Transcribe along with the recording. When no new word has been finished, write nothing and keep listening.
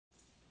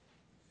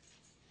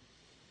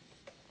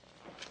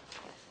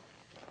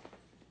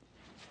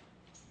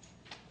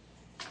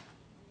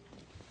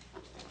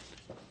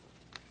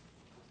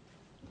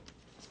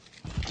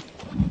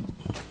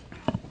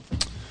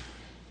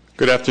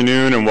Good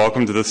afternoon and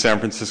welcome to the San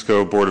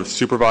Francisco Board of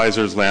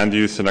Supervisors Land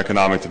Use and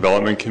Economic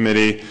Development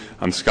Committee.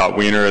 I'm Scott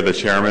Wiener, the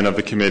chairman of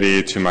the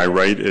committee. To my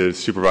right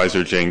is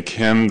Supervisor Jane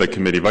Kim, the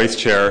committee vice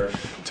chair.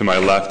 To my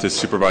left is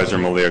Supervisor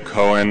Malia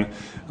Cohen.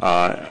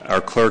 Our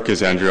clerk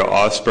is Andrea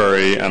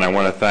Osbury, and I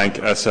want to thank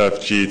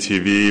SFG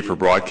TV for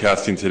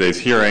broadcasting today's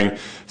hearing,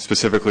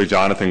 specifically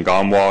Jonathan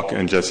Gomwalk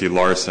and Jesse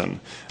Larson.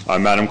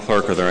 Madam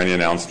Clerk, are there any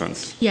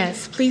announcements?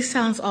 Yes. Please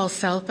silence all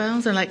cell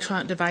phones and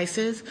electronic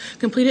devices.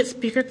 Completed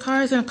speaker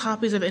cards and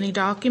copies of any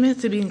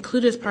documents to be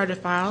included as part of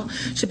the file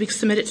should be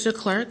submitted to the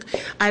clerk.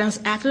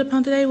 Items acted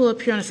upon today will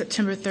appear on the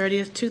September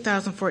 30th,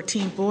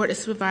 2014 Board of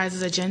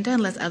Supervisors agenda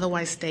unless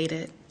otherwise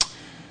stated.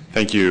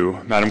 Thank you.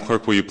 Madam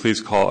Clerk, will you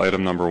please call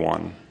item number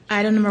 1?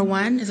 Item number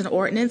 1 is an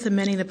ordinance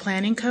amending the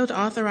planning code to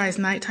authorize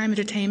nighttime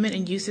entertainment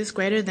and uses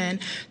greater than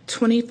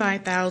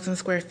 25,000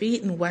 square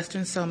feet in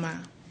Western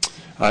Soma.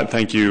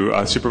 Thank you.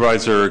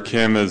 Supervisor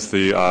Kim is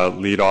the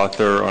lead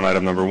author on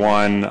item number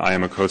 1. I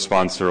am a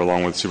co-sponsor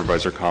along with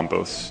Supervisor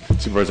Campos.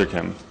 Supervisor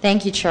Kim.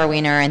 Thank you, Chair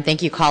Wiener, and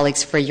thank you,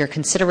 colleagues, for your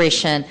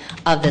consideration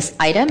of this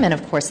item. And,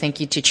 of course, thank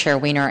you to Chair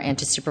Wiener and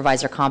to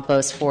Supervisor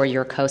Campos for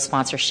your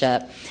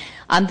co-sponsorship.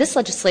 This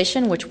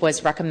legislation, which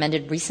was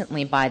recommended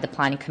recently by the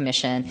Planning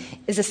Commission,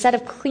 is a set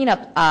of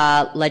cleanup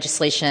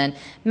legislation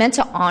meant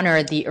to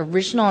honor the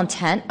original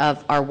intent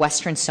of our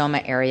Western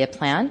Soma area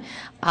plan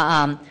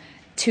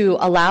to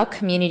allow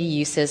community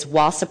uses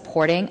while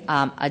supporting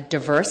a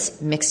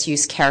diverse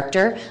mixed-use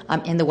character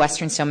in the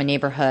Western Soma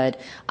neighborhood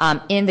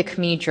in the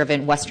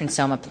community-driven Western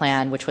Soma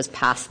plan, which was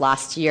passed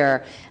last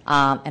year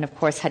and, of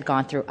course, had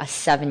gone through a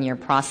 7-year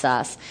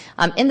process.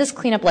 In this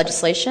cleanup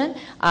legislation,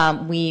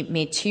 we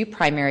made 2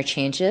 primary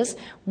changes.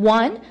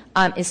 One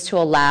is to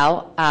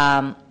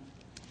allow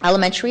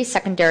elementary,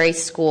 secondary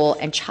school,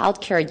 and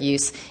child care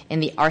use in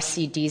the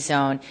RCD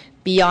zone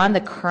beyond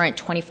the current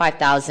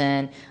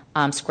 25,000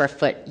 square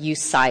foot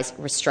use size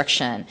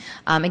restriction.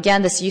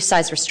 Again, this use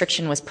size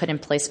restriction was put in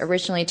place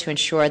originally to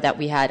ensure that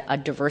we had a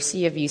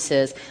diversity of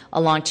uses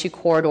along 2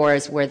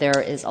 corridors where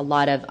there is a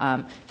lot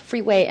of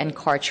freeway and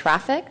car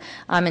traffic,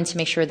 and to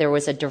make sure there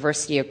was a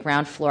diversity of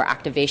ground floor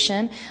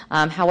activation.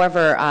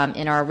 However,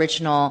 in our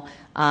original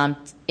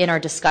in our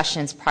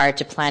discussions prior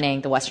to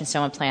planning the Western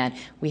Soma plan,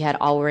 we had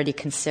already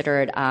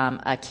considered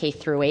a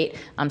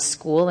K-8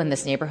 school in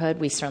this neighborhood.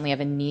 We certainly have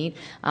a need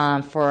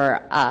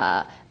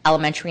for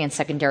elementary and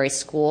secondary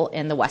school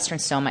in the Western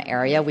Soma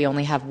area. We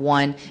only have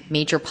 1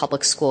 major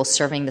public school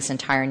serving this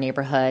entire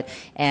neighborhood,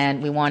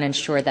 and we want to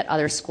ensure that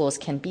other schools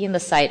can be in the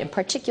site, in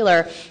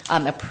particular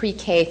a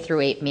pre-K through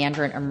 8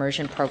 Mandarin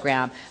immersion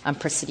program,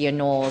 Presidio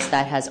Knowles,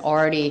 that has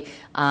already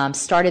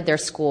started their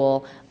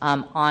school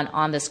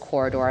on this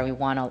corridor, and we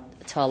want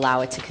to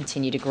allow it to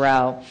continue to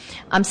grow.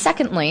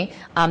 Secondly,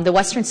 the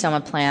Western Soma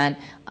plan,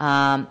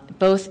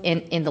 both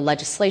in the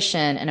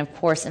legislation and, of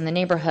course, in the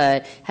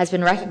neighborhood, has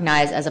been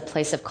recognized as a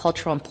place of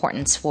cultural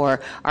importance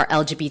for our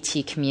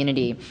LGBT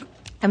community.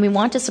 And we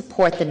want to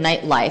support the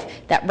nightlife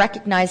that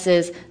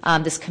recognizes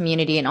this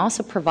community and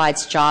also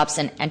provides jobs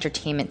and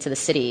entertainment to the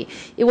city.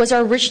 It was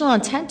our original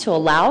intent to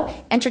allow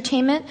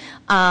entertainment,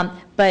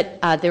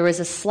 but there was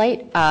a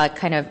slight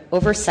kind of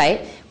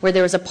oversight where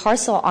there was a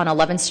parcel on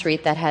 11th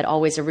Street that had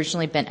always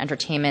originally been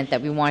entertainment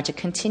that we wanted to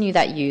continue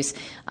that use,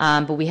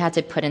 but we had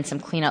to put in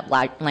some cleanup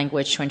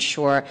language to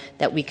ensure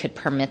that we could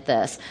permit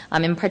this.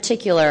 In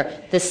particular,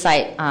 this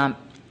site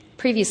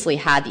previously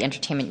had the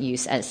entertainment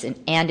use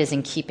and is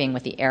in keeping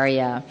with the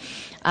area.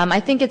 I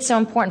think it's so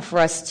important for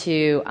us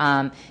to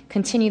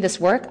continue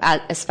this work,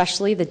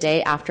 especially the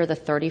day after the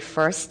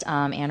 31st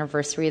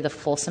anniversary of the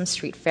Folsom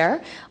Street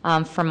Fair.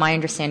 From my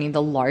understanding,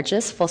 the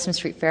largest Folsom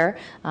Street Fair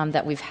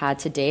that we've had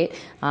to date.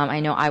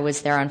 I know I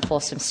was there on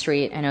Folsom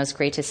Street, and it was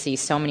great to see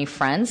so many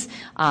friends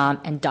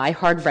and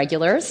diehard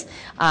regulars.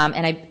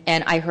 And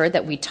I heard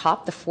that we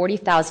topped the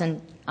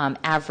 40,000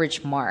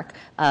 average mark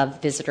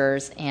of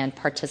visitors and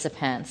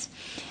participants.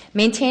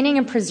 Maintaining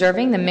and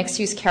preserving the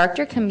mixed-use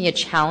character can be a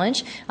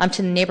challenge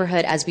to the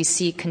neighborhood as we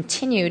see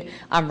continued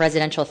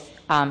residential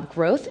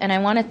growth, and I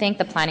want to thank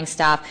the planning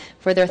staff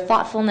for their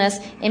thoughtfulness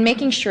in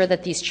making sure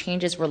that these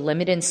changes were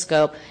limited in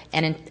scope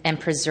and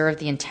preserve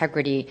the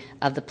integrity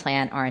of the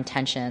plan, our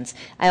intentions.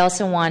 I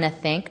also want to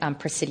thank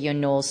Presidio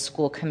Knowles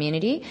School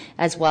Community,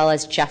 as well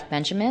as Jeff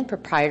Benjamin,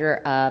 proprietor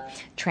of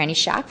Tranny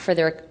Shack,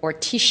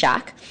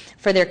 T-Shack,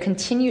 for their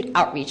continued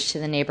outreach to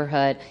the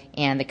neighborhood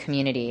and the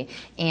community.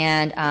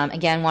 And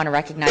again, want to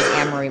recognize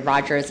Anne-Marie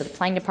Rogers of the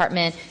Planning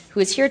Department,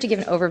 who is here to give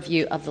an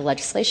overview of the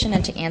legislation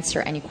and to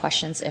answer any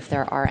questions if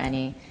there are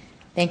any.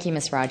 Thank you,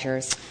 Ms.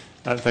 Rogers.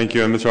 Thank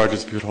you. And Ms.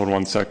 Rogers, if you could hold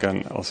 1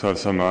 second. I also have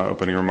some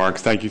opening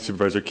remarks. Thank you,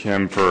 Supervisor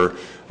Kim, for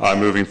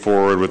moving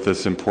forward with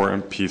this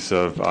important piece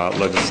of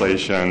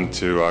legislation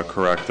to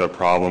correct a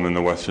problem in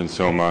the Western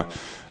Soma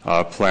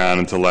plan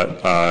and to let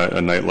a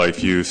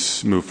nightlife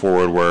use move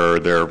forward where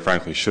there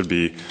frankly should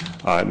be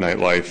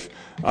nightlife.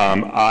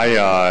 Although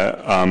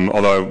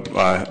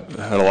I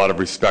had a lot of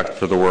respect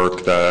for the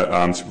work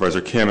that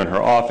Supervisor Kim and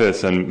her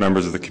office and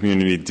members of the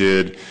community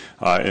did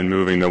in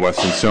moving the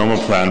Western Soma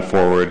plan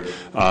forward.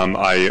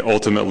 I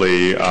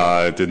ultimately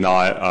did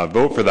not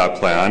vote for that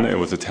plan. It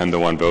was a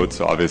 10-to-1 vote,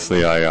 so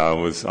obviously I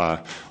was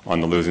on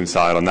the losing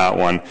side on that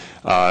one.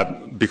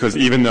 Because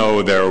even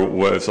though there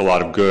was a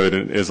lot of good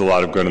and is a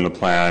lot of good in the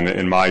plan,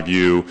 in my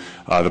view,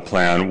 the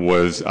plan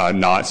was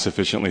not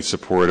sufficiently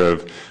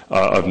supportive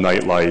of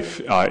nightlife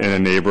in a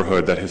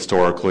neighborhood that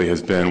historically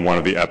has been one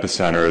of the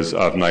epicenters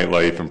of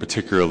nightlife, and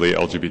particularly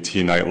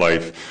LGBT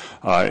nightlife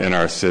in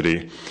our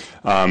city.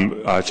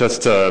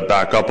 Just to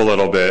back up a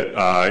little bit,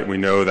 we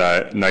know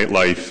that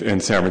nightlife in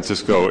San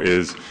Francisco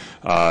is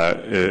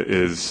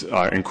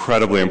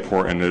incredibly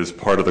important. It is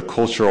part of the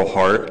cultural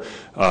heart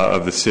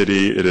of the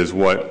city. It is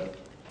what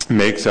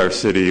makes our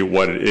city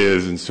what it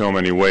is in so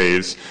many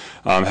ways.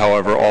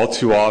 However, all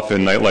too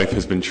often, nightlife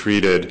has been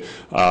treated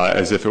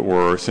as if it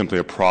were simply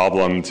a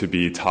problem to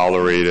be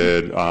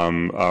tolerated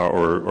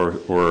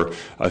or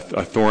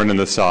a thorn in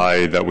the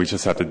side that we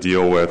just have to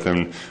deal with.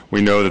 And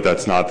we know that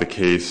that's not the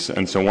case.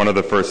 And so one of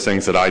the first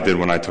things that I did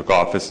when I took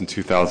office in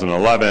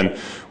 2011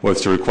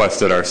 was to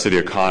request that our city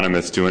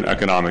economists do an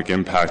economic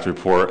impact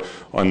report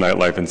on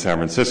nightlife in San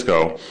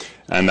Francisco.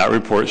 And that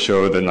report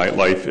showed that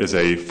nightlife is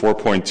a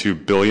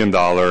 $4.2 billion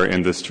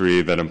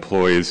industry that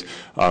employs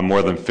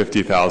more than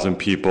 50,000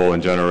 people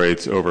and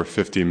generates over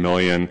 50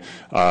 million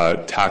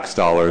tax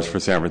dollars for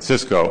San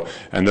Francisco.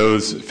 And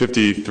those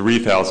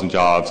 53,000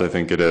 jobs, I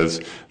think it is,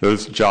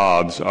 those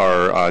jobs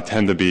are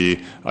tend to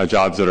be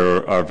jobs that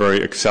are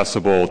very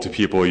accessible to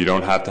people. You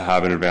don't have to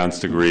have an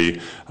advanced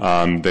degree.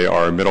 They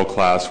are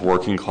middle-class,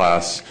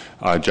 working-class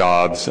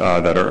jobs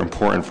that are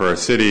important for our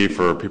city,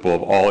 for people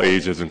of all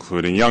ages,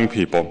 including young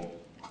people.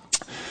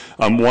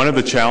 One of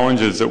the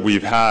challenges that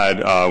we've had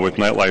with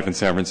nightlife in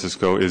San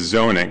Francisco is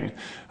zoning.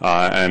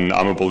 And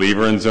I'm a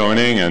believer in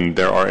zoning, and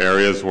there are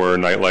areas where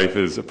nightlife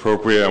is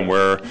appropriate and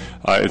where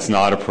it's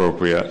not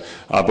appropriate.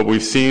 But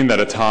we've seen that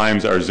at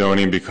times our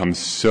zoning becomes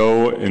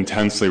so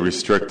intensely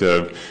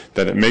restrictive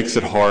that it makes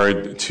it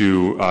hard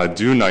to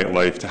do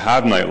nightlife, to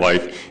have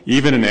nightlife,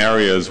 even in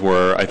areas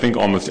where I think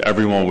almost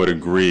everyone would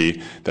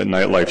agree that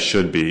nightlife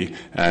should be.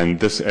 And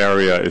this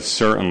area is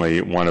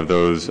certainly one of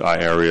those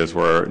areas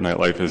where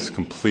nightlife is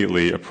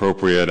completely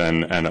appropriate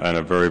and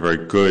a very, very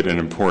good and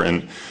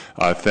important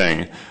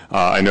thing.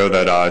 I know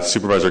that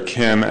Supervisor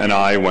Kim and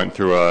I went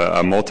through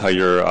a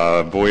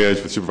multi-year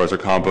voyage with Supervisor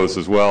Campos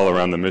as well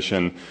around the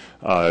Mission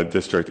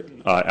District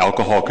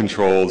alcohol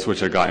controls, which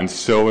had gotten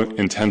so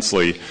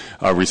intensely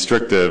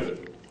restrictive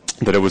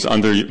that it was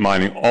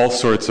undermining all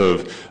sorts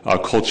of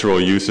cultural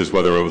uses,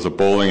 whether it was a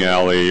bowling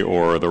alley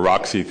or the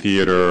Roxy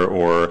Theater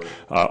or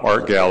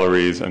art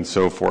galleries and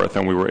so forth.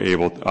 And we were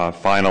able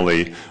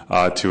finally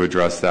to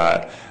address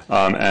that.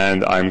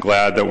 And I'm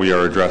glad that we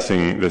are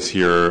addressing this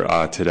here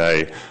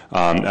today.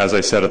 As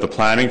I said at the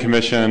Planning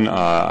Commission,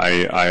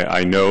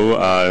 I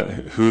know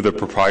who the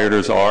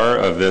proprietors are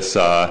of this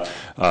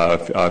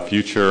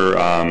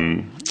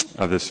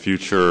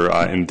future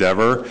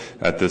endeavor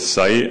at this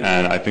site,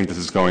 and I think this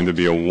is going to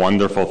be a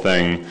wonderful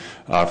thing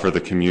for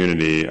the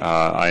community.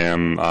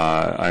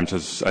 I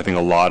think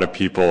a lot of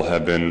people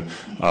have been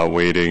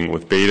waiting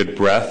with bated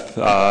breath,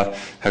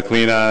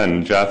 Heklina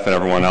and Jeff and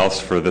everyone else,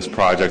 for this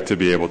project to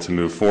be able to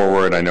move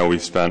forward. I know we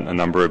spent a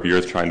number of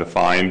years trying to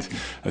find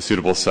a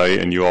suitable site,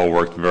 and you all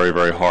worked very,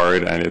 very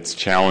hard, and it's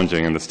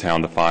challenging in this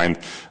town to find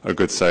a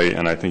good site,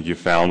 and I think you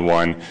found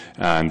one,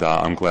 and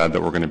I'm glad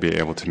that we're going to be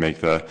able to make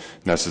the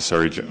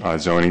necessary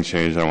zoning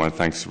change. And I want to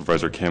thank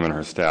Supervisor Kim and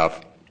her staff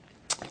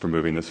for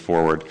moving this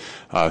forward.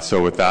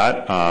 So with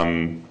that,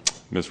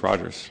 Ms.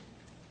 Rogers.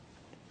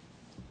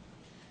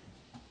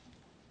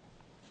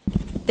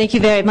 Thank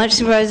you very much,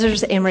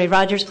 Supervisors. Anne-Marie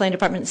Rogers, Planning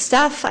Department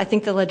staff. I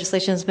think the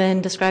legislation has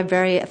been described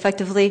very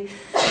effectively.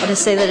 I want to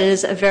say that it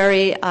is a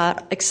very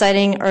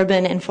exciting,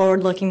 urban, and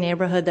forward-looking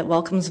neighborhood that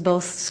welcomes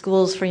both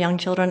schools for young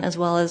children as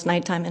well as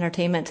nighttime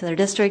entertainment to their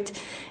district.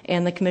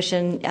 And the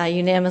Commission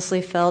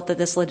unanimously felt that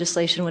this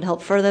legislation would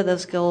help further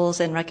those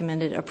goals and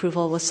recommended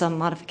approval with some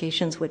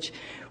modifications which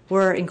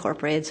were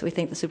incorporated. So we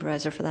thank the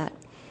Supervisor for that.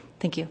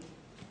 Thank you.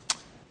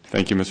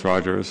 Thank you, Ms.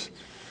 Rogers.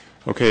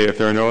 Okay, if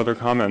there are no other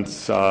comments,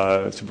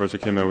 Supervisor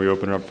Kim, may we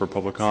open it up for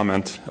public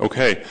comment?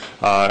 Okay,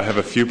 I have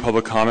a few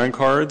public comment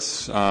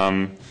cards.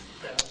 I'll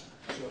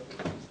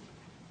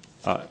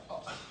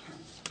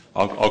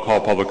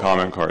call public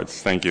comment cards.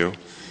 Thank you.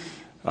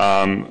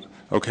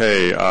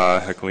 Okay,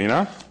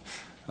 Heklina,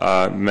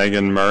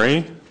 Megan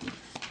Murray,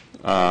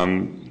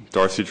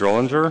 Darcy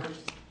Drollinger,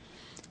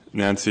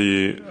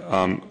 Nancy,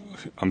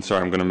 I'm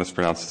sorry, I'm going to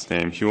mispronounce his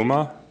name,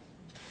 Huma.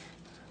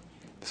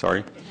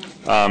 Sorry.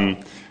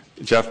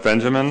 Jeff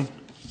Benjamin,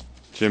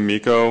 Jim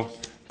Miko,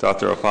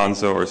 Dr.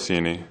 Alfonso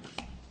Orsini.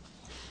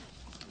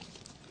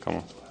 Come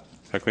on.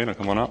 Heklina,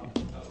 come on up.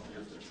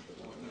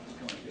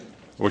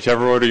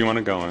 Whichever order you want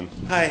to go in.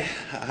 Hi,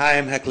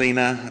 I'm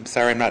Heklina. I'm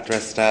sorry I'm not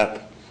dressed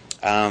up.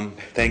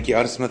 Thank you.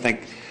 I just want to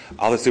thank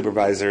all the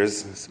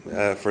supervisors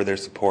for their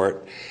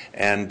support.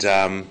 And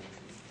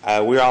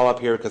we're all up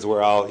here because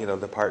we're all,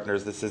 the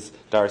partners. This is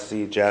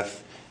Darcy,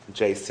 Jeff,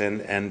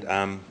 Jason, and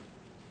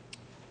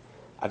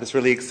I'm just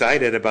really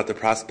excited about the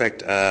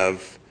prospect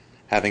of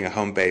having a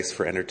home base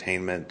for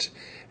entertainment.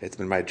 It's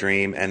been my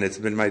dream, and it's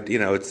been my,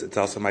 it's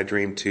also my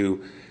dream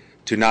to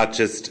not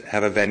just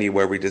have a venue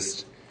where we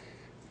just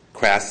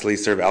crassly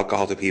serve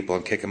alcohol to people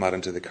and kick them out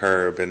onto the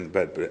curb,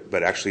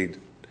 but actually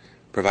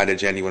provide a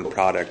genuine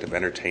product of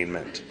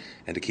entertainment,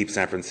 and to keep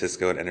San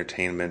Francisco an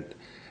entertainment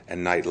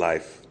and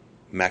nightlife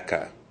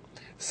mecca.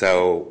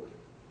 So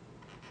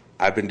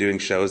I've been doing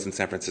shows in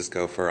San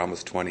Francisco for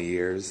almost 20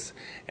 years,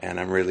 and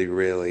I'm really,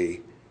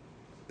 really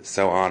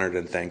so honored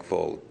and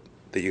thankful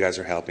that you guys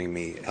are helping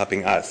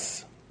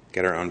us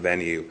get our own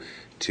venue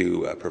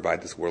to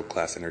provide this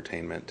world-class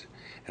entertainment.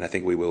 And I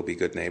think we will be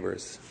good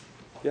neighbors.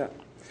 Yeah,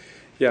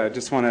 I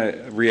just want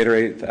to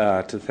reiterate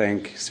to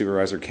thank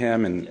Supervisor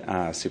Kim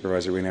and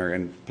Supervisor Wiener,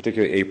 and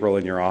particularly April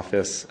in your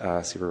office.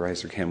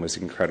 Supervisor Kim was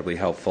incredibly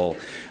helpful.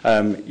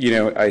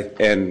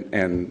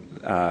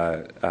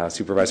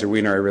 Supervisor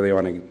Wiener, I really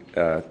want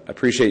to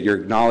appreciate your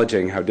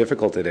acknowledging how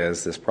difficult it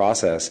is, this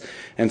process,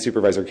 and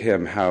Supervisor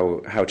Kim,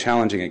 how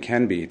challenging it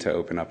can be to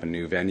open up a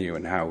new venue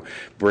and how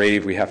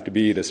brave we have to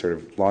be to sort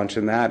of launch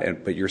in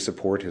that. But your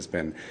support has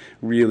been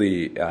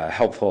really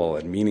helpful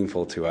and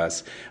meaningful to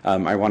us.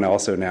 I want to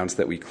also announce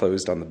that we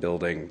closed on the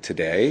building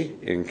today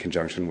in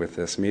conjunction with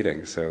this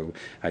meeting. So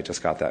I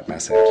just got that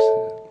message.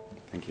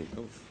 Thank you.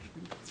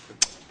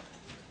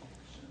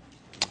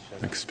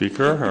 Next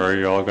speaker, or are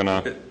you all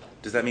gonna?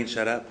 Does that mean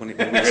shut up when you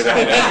hear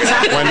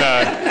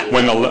that?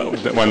 when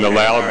the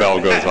loud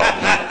bell goes off.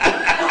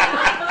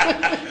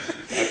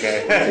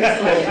 Okay.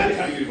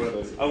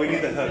 Oh, we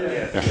need the hook.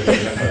 Yeah.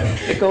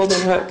 The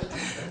golden hook.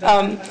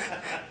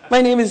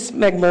 My name is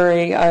Meg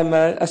Murray. I'm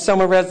a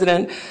SOMA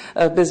resident,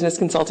 a business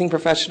consulting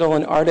professional,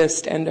 an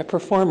artist, and a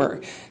performer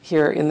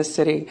here in the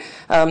city.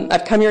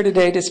 I've come here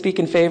today to speak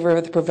in favor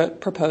of the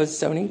proposed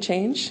zoning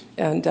change,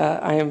 and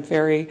I am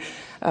very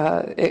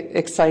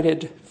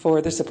excited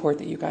for the support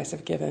that you guys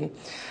have given.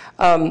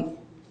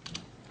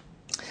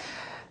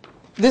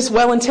 This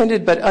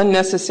well-intended but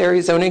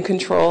unnecessary zoning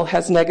control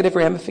has negative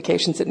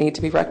ramifications that need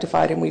to be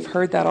rectified, and we've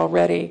heard that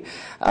already.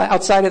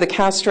 Outside of the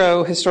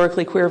Castro,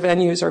 historically queer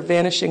venues are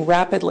vanishing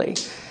rapidly,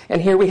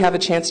 and here we have a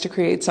chance to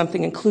create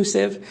something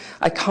inclusive,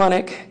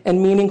 iconic,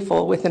 and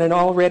meaningful within an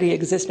already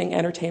existing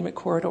entertainment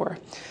corridor.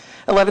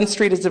 11th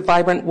Street is a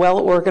vibrant,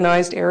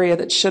 well-organized area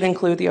that should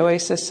include the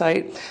Oasis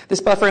site. This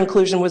buffer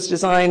inclusion was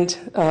designed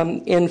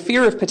in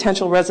fear of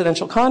potential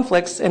residential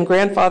conflicts and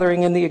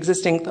grandfathering in the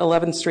existing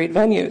 11th Street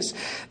venues.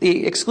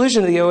 The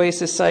exclusion of the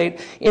Oasis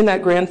site in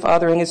that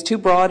grandfathering is too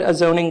broad a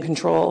zoning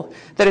control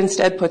that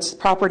instead puts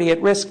property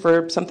at risk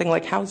for something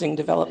like housing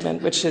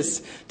development, which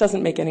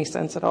doesn't make any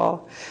sense at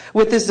all.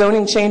 With this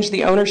zoning change,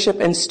 the ownership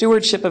and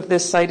stewardship of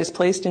this site is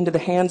placed into the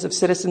hands of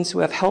citizens who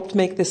have helped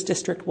make this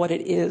district what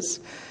it is.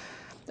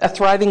 A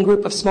thriving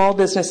group of small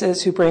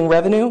businesses who bring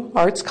revenue,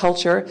 arts,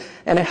 culture,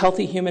 and a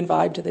healthy human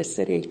vibe to this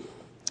city.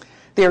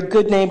 They are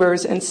good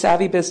neighbors and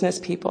savvy business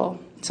people.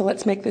 So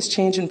let's make this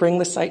change and bring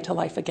the site to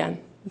life again.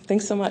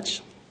 Thanks so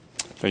much.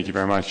 Thank you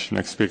very much.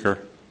 Next speaker.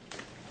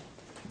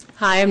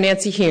 Hi, I'm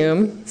Nancy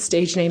Hume,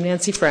 stage name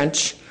Nancy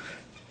French,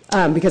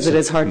 because it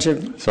is hard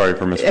to... Sorry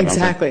for mispronouncing.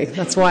 Exactly.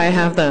 That's why I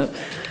have that.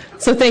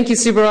 So thank you,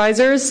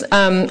 supervisors.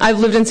 I've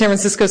lived in San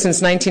Francisco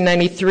since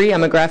 1993.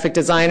 I'm a graphic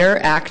designer,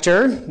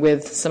 actor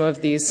with some of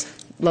these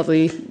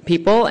lovely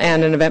people,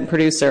 and an event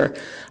producer.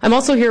 I'm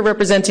also here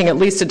representing at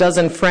least a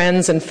dozen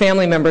friends and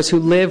family members who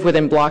live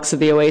within blocks of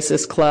the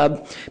Oasis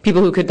Club,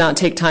 people who could not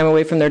take time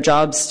away from their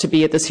jobs to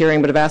be at this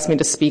hearing but have asked me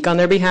to speak on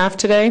their behalf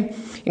today,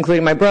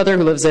 including my brother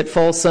who lives at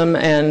Folsom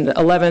and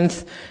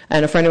 11th,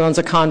 and a friend who owns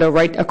a condo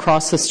right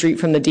across the street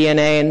from the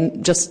DNA,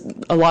 and just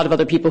a lot of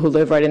other people who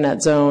live right in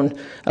that zone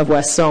of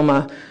West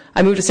Soma.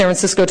 I moved to San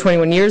Francisco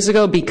 21 years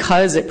ago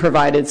because it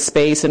provided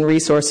space and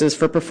resources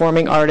for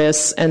performing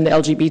artists and the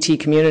LGBT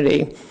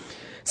community.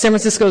 San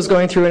Francisco is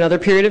going through another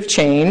period of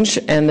change,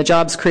 and the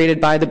jobs created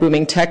by the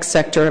booming tech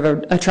sector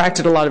have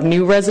attracted a lot of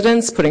new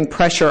residents, putting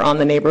pressure on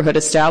the neighborhood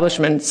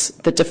establishments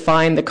that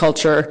define the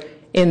culture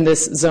in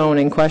this zone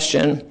in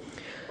question.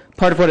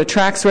 Part of what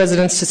attracts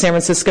residents to San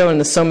Francisco and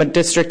the Soma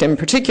district in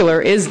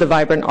particular is the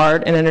vibrant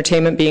art and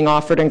entertainment being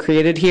offered and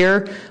created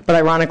here. But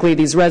ironically,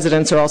 these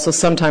residents are also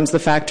sometimes the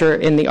factor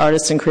in the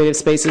artists and creative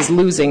spaces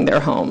losing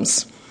their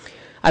homes.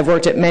 I've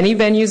worked at many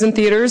venues and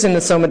theaters in the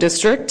Soma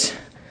district,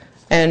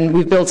 and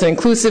we've built an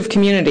inclusive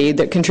community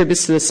that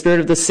contributes to the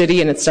spirit of the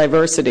city and its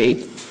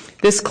diversity.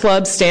 This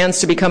club stands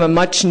to become a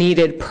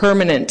much-needed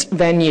permanent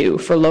venue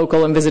for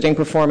local and visiting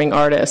performing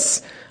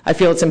artists. I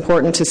feel it's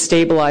important to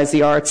stabilize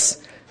the arts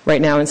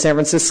right now in San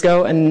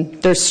Francisco,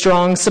 and there's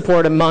strong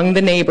support among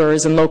the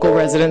neighbors and local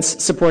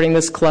residents supporting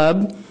this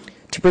club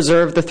to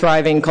preserve the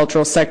thriving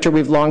cultural sector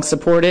we've long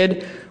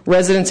supported.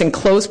 Residents in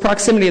close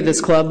proximity of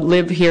this club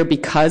live here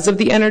because of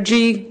the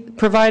energy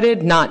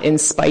provided, not in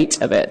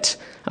spite of it.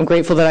 I'm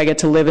grateful that I get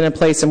to live in a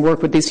place and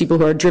work with these people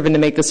who are driven to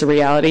make this a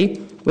reality.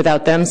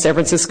 Without them, San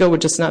Francisco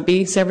would just not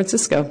be San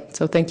Francisco.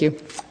 So thank you.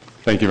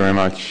 Thank you very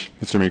much.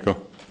 Mr.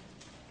 Miko.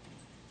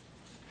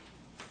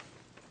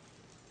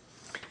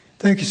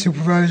 Thank you,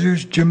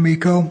 Supervisors. Jim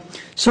Miko.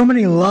 So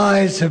many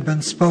lies have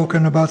been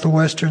spoken about the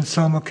Western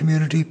Soma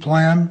Community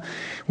Plan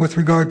with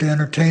regard to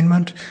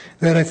entertainment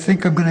that I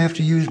think I'm going to have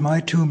to use my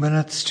 2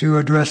 minutes to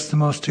address the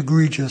most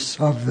egregious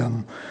of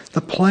them.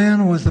 The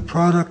plan was the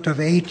product of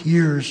 8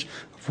 years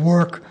of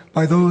work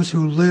by those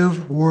who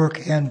live,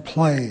 work, and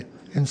play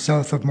in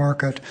south of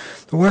Market.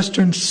 The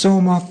Western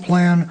Soma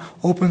plan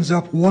opens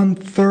up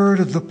 1/3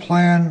 of the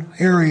plan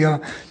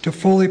area to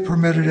fully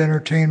permitted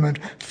entertainment,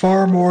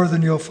 far more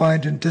than you'll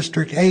find in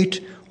District 8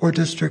 or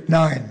District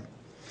 9.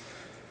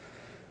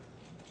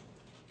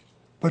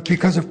 But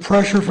because of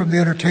pressure from the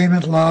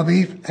entertainment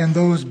lobby and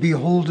those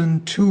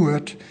beholden to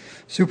it,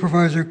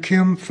 Supervisor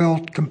Kim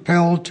felt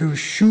compelled to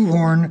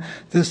shoehorn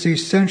this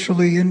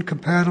essentially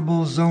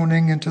incompatible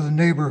zoning into the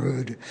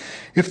neighborhood.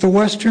 If the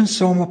Western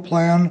Soma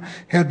plan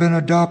had been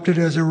adopted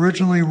as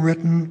originally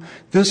written,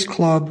 this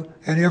club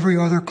and every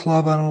other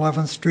club on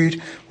 11th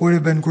Street would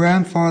have been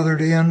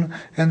grandfathered in,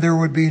 and there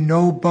would be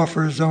no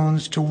buffer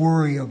zones to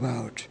worry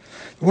about.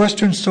 The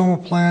Western Soma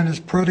plan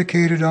is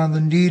predicated on the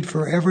need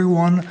for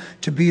everyone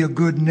to be a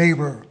good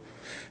neighbor.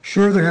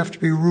 Sure, there have to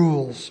be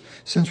rules,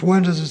 since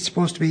when is it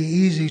supposed to be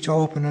easy to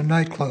open a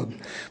nightclub?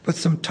 But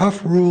some tough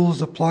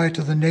rules apply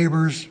to the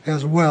neighbors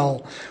as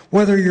well.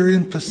 Whether you're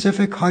in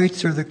Pacific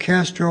Heights or the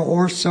Castro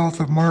or south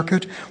of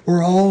Market,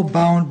 we're all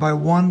bound by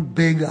one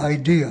big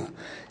idea.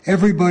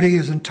 Everybody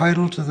is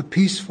entitled to the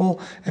peaceful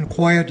and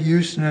quiet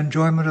use and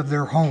enjoyment of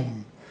their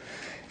home.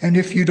 And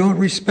if you don't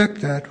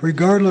respect that,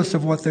 regardless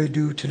of what they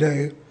do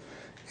today,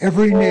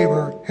 every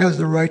neighbor has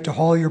the right to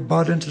haul your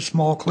butt into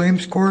small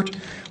claims court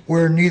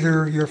where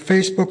neither your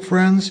Facebook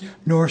friends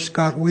nor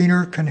Scott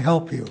Wiener can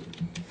help you.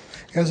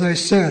 As I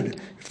said,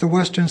 if the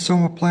Western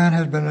Soma plan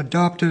had been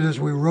adopted as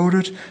we wrote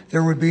it,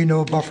 there would be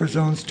no buffer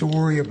zones to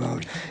worry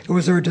about. It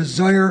was our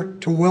desire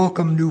to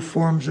welcome new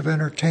forms of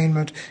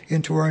entertainment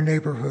into our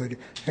neighborhood.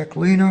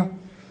 Heklina,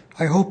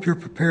 I hope you're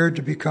prepared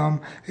to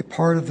become a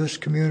part of this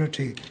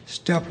community.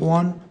 Step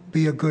 1,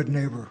 be a good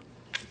neighbor.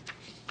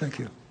 Thank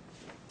you.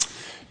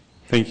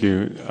 Thank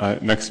you.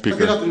 Next speaker.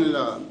 Good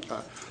afternoon,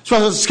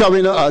 Scott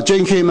Wiener,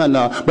 Jane Kim, and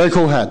Mary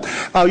Cohen.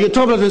 You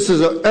talked about this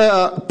as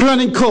a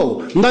planning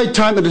code,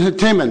 nighttime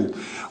entertainment.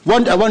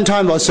 At one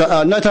time was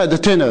nighttime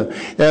entertainer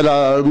at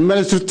a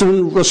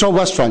Manhattan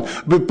restaurant,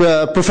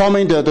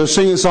 performing the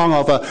singing song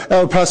of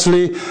Elvis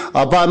Presley,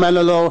 Brian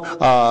Manilow,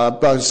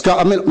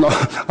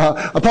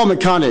 Paul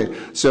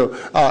McCartney. So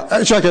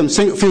actually, I can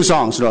sing a few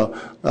songs.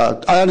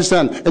 I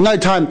understand. At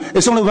night time,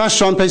 it's only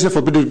restaurant places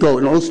for people to go.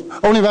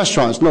 Only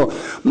restaurants.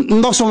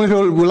 Not so many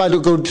people would like to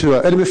go to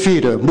any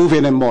theater, movie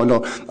anymore. No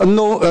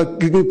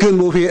good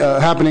movie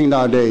happening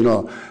nowadays.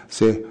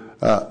 See.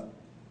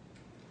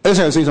 Let's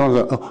sing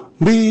song.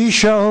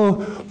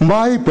 Michelle,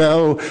 my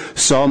belle,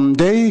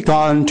 someday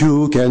gone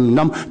to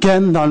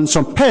Gangnam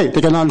some. Hey,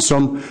 the Gangnam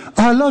some.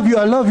 I love you,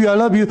 I love you, I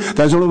love you.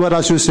 That's only what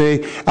I should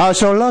say. I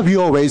shall love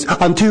you always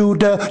until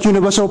the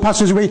universal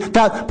passes away.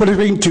 That put it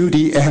ring to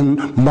the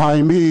end.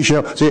 My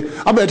Michelle. See,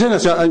 I'm a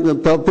tennis.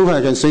 Both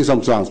I can sing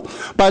some songs.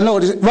 But no,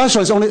 this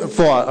restaurant is only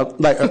for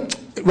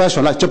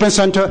restaurant like Japan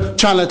Center,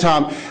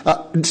 Chinatown,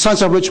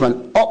 Sunset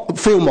Richmond,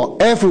 Fillmore,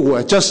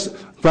 everywhere. Just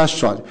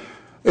restaurant.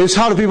 It's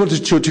hard for people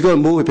to go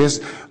and movie because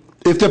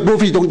if the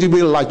movie you don't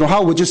really like,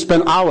 how would you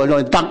spend hours in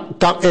a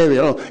dark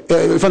area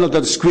in front of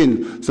the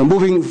screen? So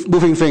moving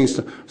things,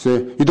 so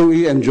you don't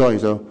really enjoy.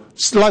 So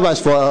likewise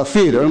for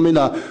theater,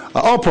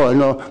 opera,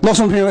 not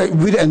something I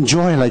really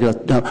enjoy like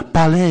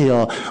ballet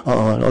or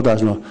all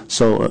that.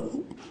 So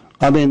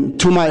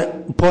to my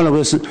point of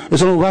view,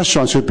 it's only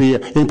restaurants should be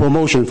in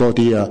promotion for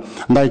the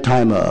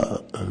nighttime.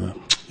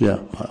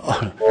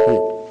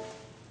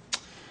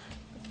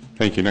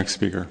 Thank you. Next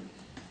speaker.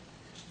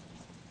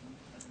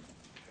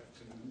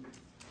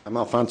 I'm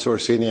Alfonso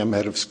Orsini. I'm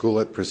head of school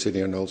at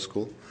Presidio Knoll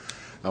School.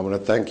 I want to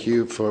thank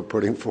you for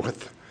putting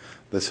forth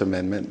this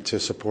amendment to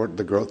support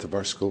the growth of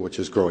our school, which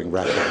is growing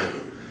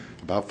rapidly,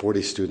 about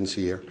 40 students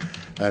a year.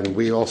 And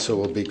we also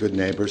will be good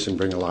neighbors and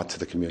bring a lot to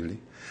the community.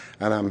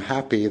 And I'm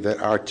happy that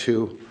our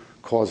two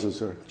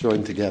causes are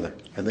joined together.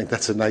 I think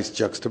that's a nice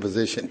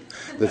juxtaposition.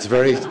 That's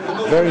very,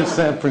 very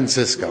San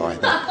Francisco, I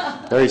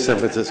think. Very San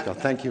Francisco.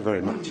 Thank you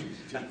very much.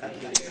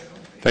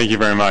 Thank you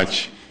very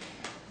much.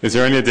 Is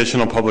there any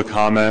additional public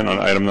comment on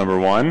item number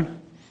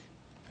 1?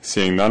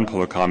 Seeing none,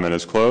 public comment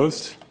is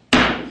closed.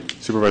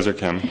 Supervisor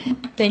Kim.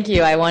 Thank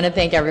you. I want to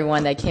thank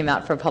everyone that came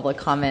out for public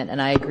comment, and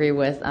I agree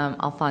with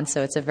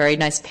Alfonso. It's a very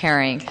nice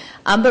pairing,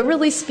 but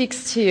really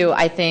speaks to,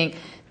 I think,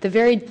 the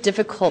very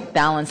difficult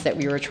balance that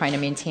we were trying to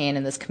maintain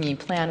in this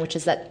community plan, which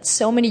is that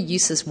so many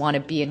uses want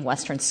to be in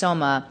Western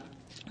Soma,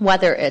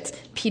 whether it's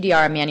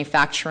PDR,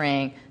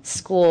 manufacturing,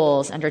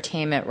 schools,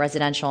 entertainment,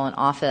 residential, and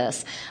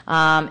office.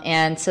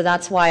 And so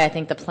that's why I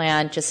think the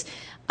plan just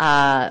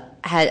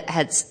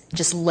had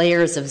just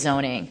layers of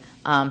zoning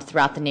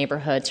throughout the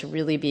neighborhood to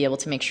really be able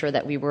to make sure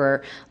that we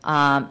were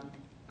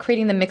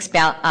creating the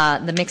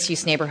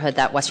mixed-use neighborhood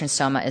that Western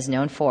Soma is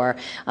known for.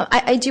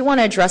 I do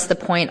want to address the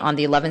point on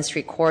the 11th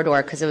Street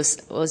corridor because it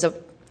was a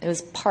It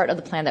was part of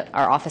the plan that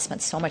our office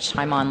spent so much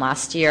time on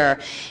last year.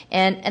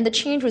 And the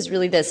change was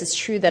really this. It's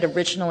true that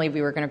originally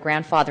we were going to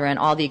grandfather in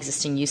all the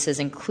existing uses,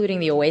 including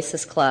the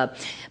Oasis Club,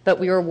 but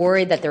we were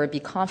worried that there would be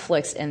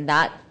conflicts in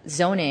that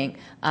zoning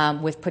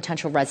with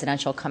potential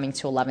residential coming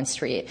to 11th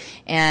Street.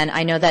 And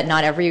I know that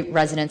not every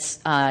resident's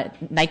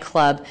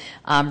nightclub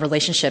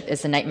relationship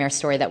is the nightmare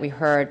story that we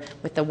heard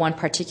with the one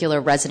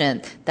particular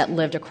resident that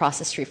lived across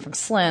the street from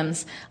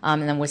Slim's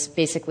and then was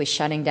basically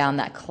shutting down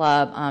that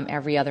club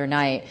every other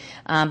night.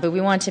 But we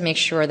wanted to make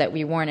sure that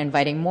we weren't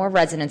inviting more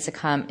residents to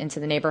come into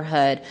the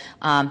neighborhood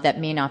that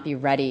may not be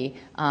ready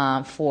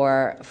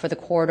for the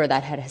corridor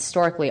that had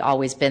historically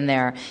always been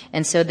there.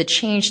 And so the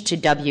change to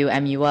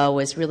WMUO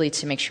was really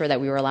to make sure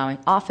that we were allowing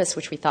office,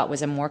 which we thought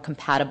was a more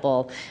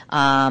compatible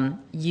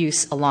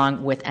use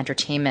along with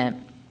entertainment.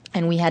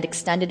 And we had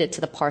extended it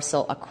to the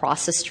parcel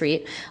across the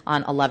street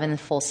on 11th and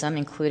Folsom,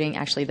 including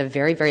actually the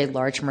very, very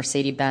large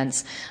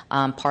Mercedes-Benz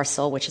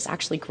parcel, which is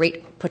actually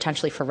great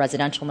potentially for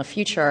residential in the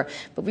future.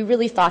 But we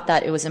really thought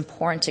that it was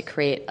important to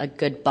create a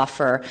good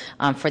buffer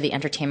for the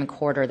entertainment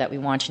corridor that we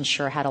wanted to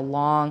ensure had a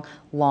long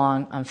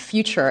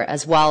future,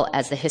 as well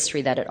as the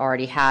history that it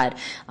already had.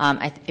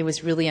 It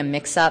was really a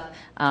mix-up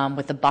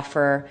with the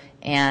buffer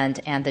and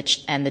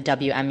the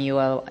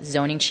WMUO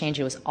zoning change.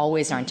 It was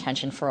always our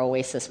intention for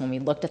Oasis when we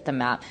looked at the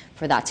map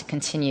for that to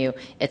continue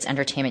its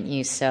entertainment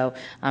use. So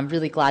I'm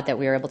really glad that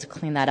we were able to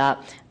clean that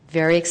up.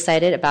 Very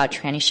excited about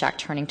Tranny Shack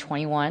turning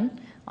 21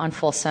 on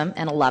Folsom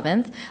and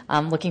 11th.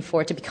 Looking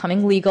forward to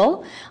becoming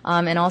legal,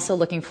 and also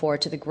looking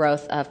forward to the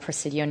growth of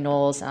Presidio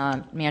Knowles,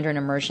 Mandarin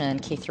Immersion,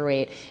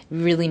 K-8.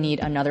 We really need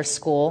another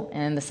school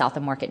in the South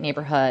of Market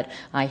neighborhood.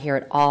 I hear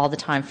it all the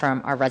time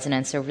from our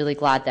residents, so really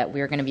glad that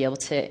we're going to be able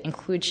to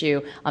include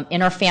you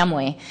in our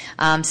family.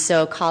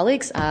 So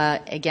colleagues,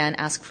 again,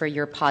 ask for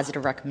your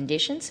positive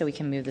recommendations so we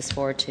can move this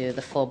forward to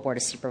the full Board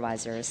of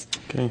Supervisors.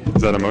 Okay,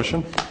 is that a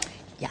motion?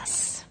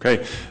 Yes.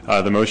 Okay,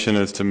 the motion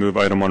is to move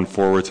item 1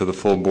 forward to the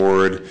full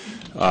board,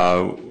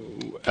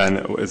 and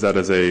is that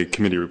as a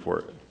committee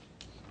report?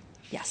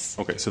 Yes.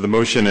 Okay, so the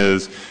motion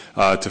is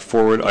to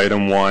forward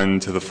item 1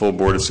 to the full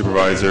Board of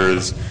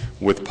Supervisors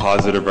with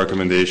positive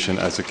recommendation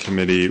as a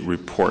committee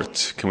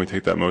report. Can we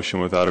take that motion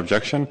without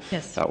objection?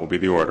 Yes. That will be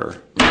the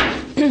order.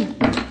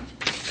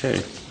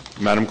 Okay,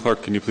 Madam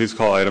Clerk, can you please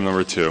call item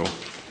number 2?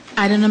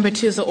 Item number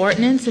 2 is the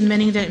ordinance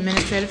amending the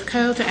administrative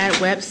code to add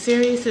web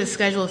series to the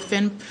schedule of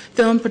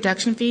film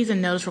production fees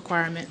and notice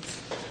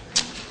requirements.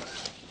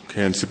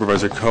 Okay, and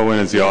Supervisor Cohen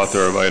is the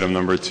author of item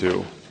number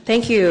 2.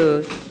 Thank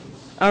you.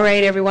 All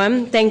right,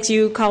 everyone. Thank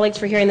you, colleagues,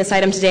 for hearing this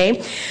item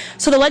today.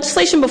 So the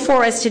legislation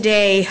before us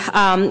today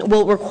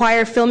will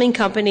require filming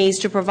companies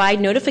to provide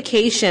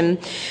notification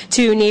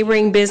to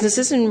neighboring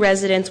businesses and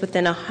residents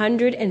within a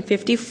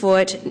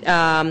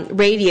 150-foot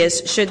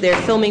radius should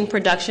their filming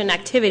production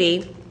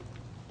activity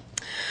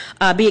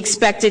be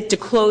expected to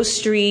close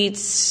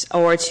streets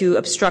or to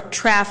obstruct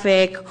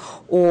traffic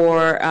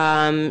or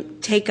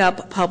take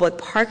up public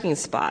parking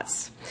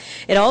spots.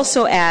 It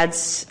also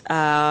adds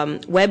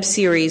web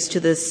series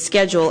to the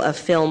schedule of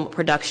film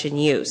production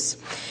use.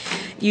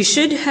 You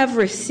should have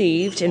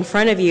received in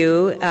front of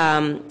you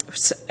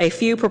a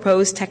few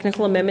proposed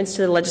technical amendments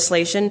to the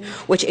legislation,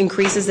 which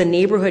increases the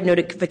neighborhood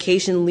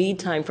notification lead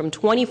time from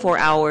 24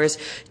 hours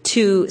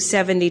to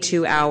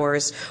 72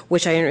 hours,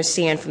 which I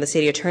understand from the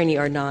city attorney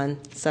are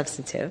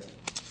non-substantive.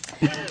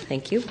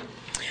 Thank you.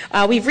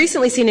 We've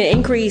recently seen an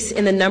increase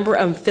in the number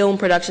of film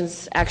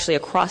productions actually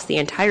across the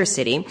entire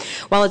city.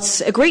 While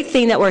it's a great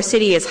thing that our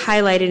city is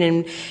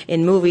highlighted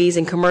in movies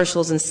and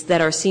commercials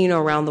that are seen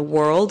around the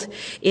world,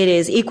 it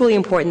is equally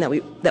important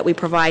that we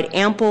provide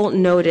ample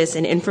notice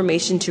and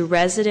information to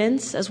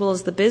residents as well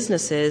as the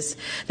businesses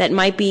that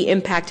might be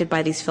impacted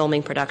by these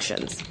filming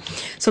productions.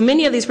 So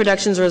many of these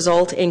productions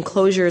result in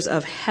closures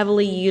of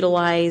heavily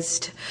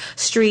utilized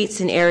streets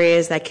and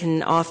areas that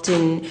can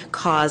often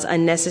cause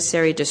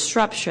unnecessary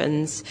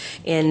disruptions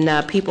in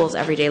people's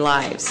everyday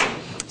lives.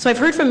 So I've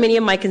heard from many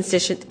of my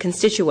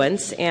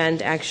constituents,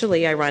 and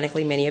actually,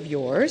 ironically, many of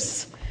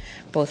yours,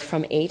 both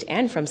from 8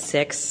 and from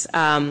 6,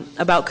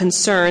 about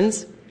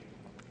concerns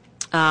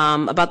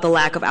about the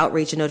lack of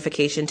outreach and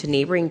notification to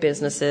neighboring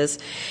businesses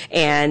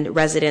and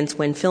residents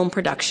when film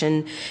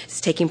production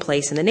is taking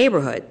place in the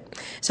neighborhood.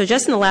 So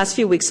just in the last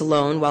few weeks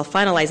alone, while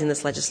finalizing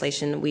this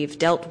legislation, we've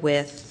dealt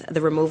with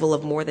the removal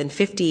of more than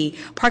 50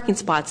 parking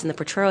spots in the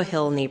Potrero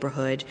Hill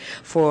neighborhood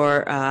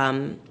for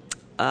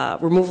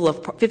removal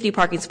of 50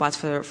 parking spots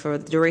for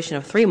the duration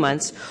of 3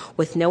 months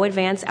with no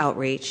advance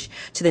outreach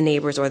to the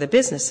neighbors or the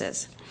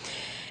businesses.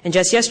 And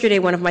just yesterday,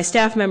 one of my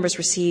staff members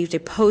received a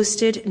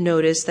posted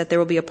notice that there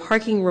will be a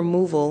parking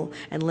removal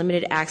and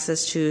limited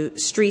access to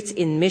streets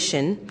in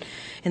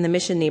the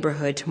Mission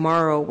neighborhood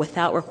tomorrow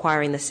without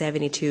requiring the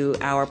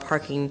 72-hour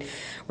parking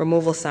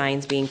removal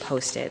signs being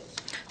posted.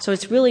 So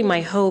it's really my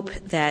hope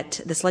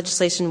that this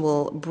legislation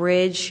will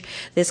bridge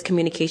this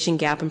communication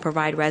gap and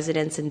provide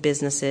residents and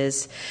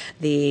businesses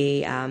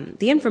the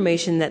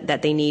information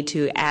that they need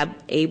to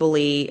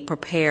ably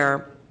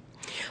prepare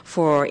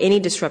for any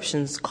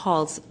disruptions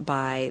caused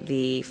by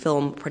the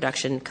film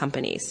production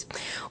companies.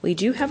 We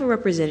do have a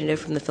representative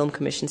from the Film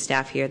Commission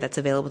staff here that's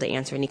available to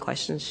answer any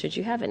questions should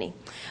you have any.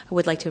 I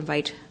would like to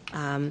invite,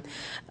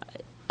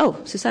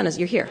 Susanna,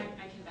 you're here.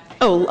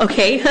 Oh,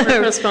 okay.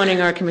 We're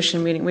postponing our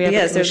commission meeting. We have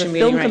yes, a there's commission a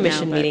film meeting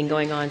commission right now, meeting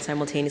going on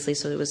simultaneously,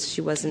 so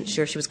she wasn't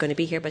sure she was going to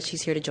be here, but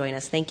she's here to join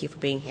us. Thank you for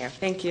being here.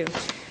 Thank you.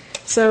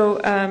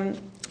 So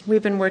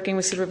we've been working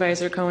with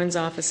Supervisor Cohen's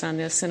office on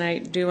this, and I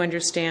do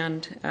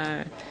understand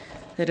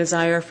the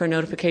desire for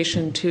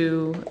notification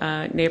to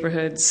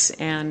neighborhoods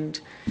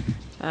and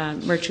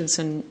merchants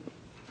and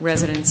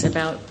residents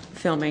about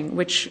filming,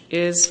 which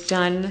is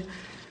done,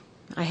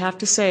 I have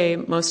to say,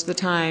 most of the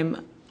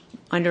time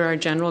under our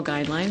general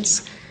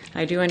guidelines.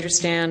 I do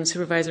understand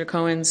Supervisor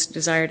Cohen's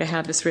desire to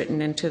have this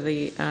written into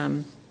the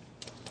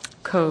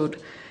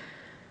code.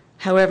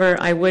 However,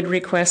 I would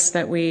request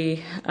that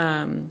we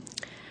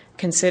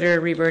consider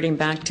reverting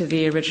back to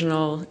the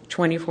original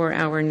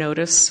 24-hour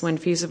notice when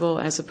feasible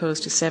as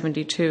opposed to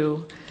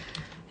 72.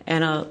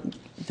 And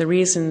the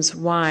reasons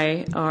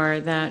why are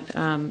that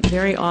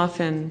very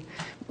often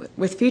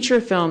with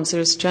feature films,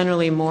 there's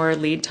generally more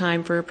lead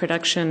time for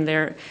production.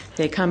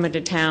 They come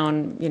into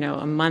town,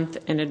 a month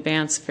in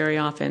advance. Very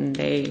often,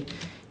 they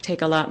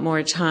take a lot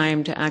more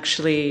time to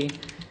actually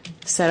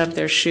set up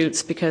their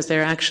shoots because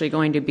they're actually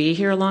going to be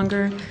here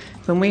longer.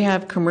 When we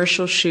have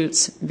commercial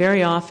shoots,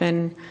 very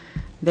often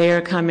they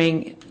are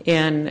coming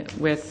in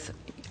with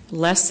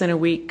less than a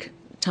week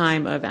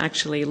time of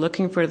actually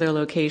looking for their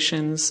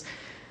locations,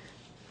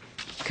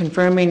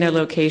 confirming their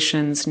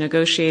locations,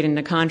 negotiating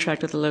the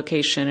contract with the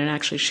location, and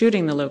actually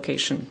shooting the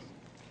location.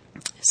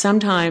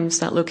 Sometimes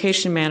that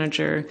location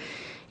manager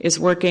is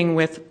working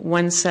with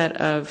one set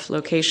of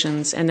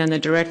locations, and then the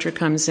director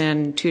comes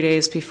in 2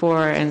 days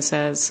before and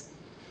says,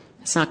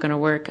 it's not going to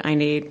work, I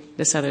need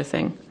this other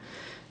thing.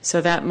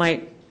 So that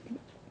might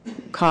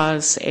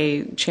cause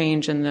a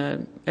change in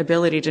the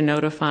ability to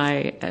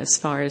notify as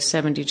far as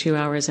 72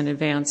 hours in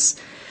advance.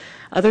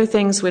 Other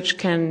things which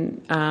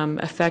can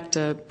affect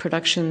a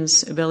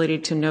production's ability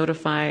to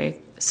notify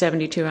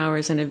 72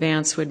 hours in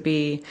advance would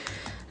be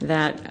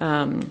that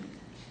an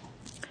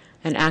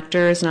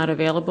actor is not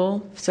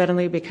available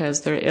suddenly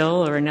because they're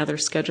ill or another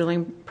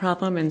scheduling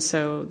problem, and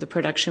so the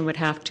production would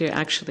have to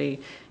actually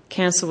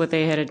cancel what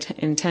they had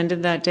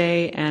intended that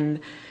day,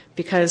 and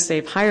because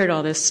they've hired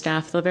all this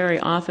staff, they'll very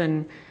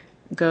often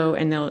go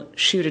and they'll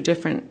shoot a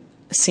different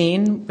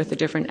scene with a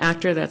different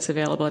actor that's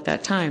available at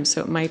that time, so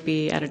it might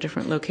be at a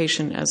different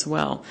location as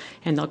well,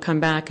 and they'll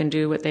come back and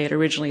do what they had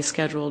originally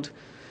scheduled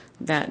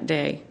that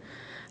day.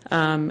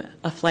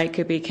 A flight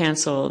could be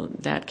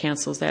canceled, that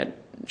cancels that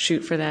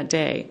shoot for that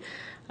day.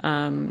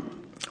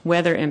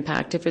 Weather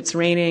impact, if it's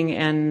raining,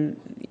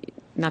 and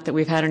not that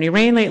we've had any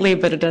rain lately,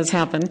 but it does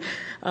happen,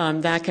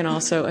 that can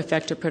also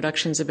affect a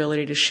production's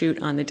ability to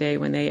shoot on the day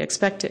when they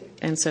expect it,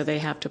 and so they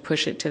have to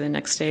push it to the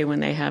next day when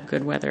they have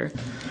good weather.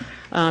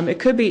 It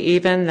could be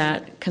even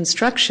that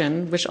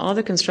construction, which all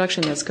the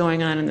construction that's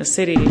going on in the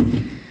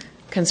city,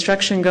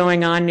 construction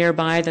going on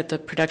nearby that the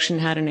production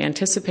hadn't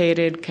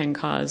anticipated can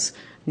cause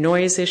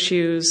noise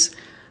issues,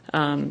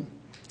 so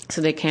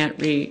they can't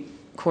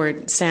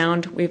record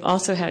sound. We've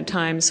also had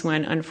times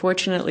when,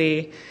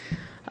 unfortunately,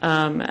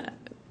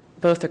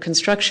 both the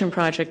construction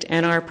project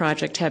and our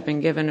project have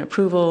been given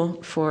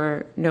approval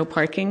for no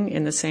parking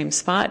in the same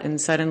spot, and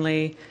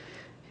suddenly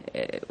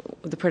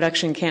the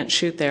production can't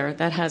shoot there.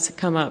 That has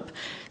come up.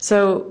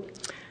 So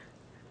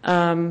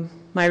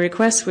my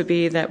request would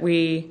be that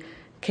we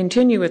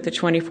continue with the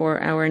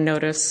 24-hour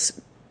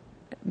notice,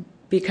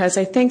 because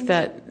I think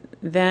that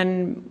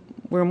then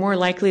we're more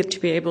likely to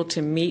be able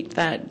to meet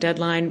that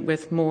deadline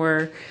with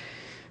more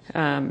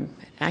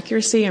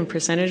accuracy and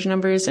percentage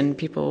numbers, and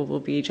people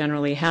will be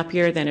generally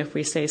happier than if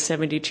we say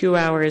 72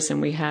 hours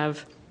and we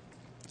have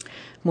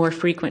more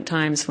frequent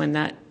times when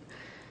that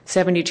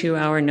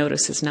 72-hour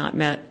notice is not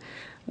met.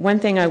 One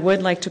thing I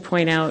would like to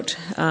point out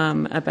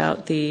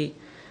about the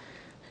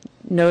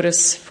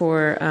notice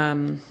for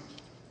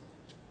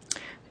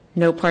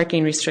no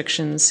parking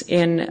restrictions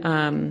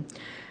in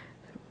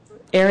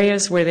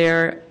areas where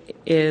there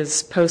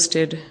is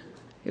posted,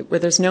 where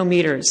there's no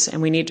meters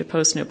and we need to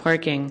post no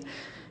parking,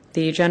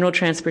 the General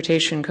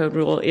Transportation Code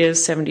rule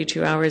is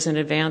 72 hours in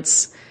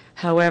advance.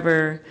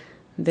 However,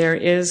 there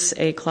is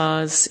a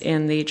clause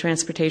in the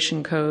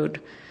Transportation Code,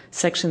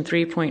 Section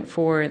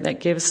 3.4, that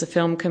gives the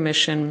Film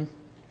Commission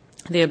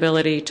the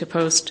ability to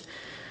post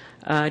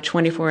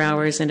 24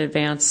 hours in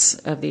advance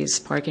of these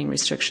parking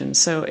restrictions.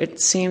 So it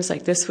seems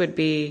like this would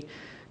be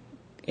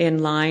in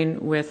line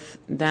with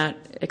that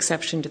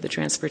exception to the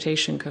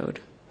Transportation Code.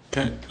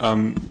 Okay.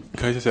 Can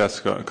I just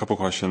ask a couple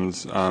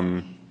questions?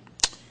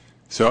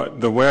 So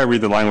the way I read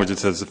the language, it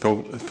says the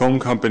film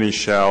company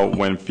shall,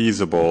 when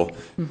feasible,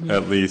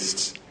 at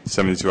least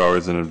 72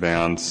 hours in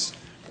advance.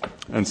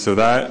 And so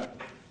that,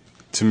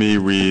 to me,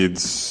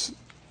 reads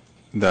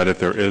that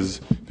if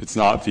it's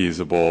not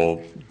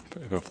feasible,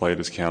 if a flight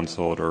is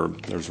canceled or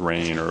there's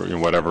rain or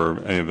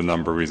whatever, any of the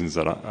number of reasons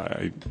that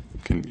I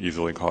can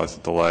easily cause a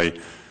delay,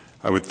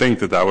 I would think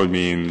that would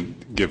mean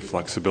give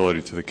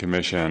flexibility to the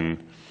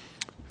commission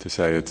to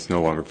say it's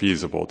no longer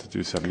feasible to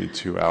do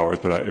 72 hours.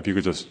 But if you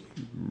could just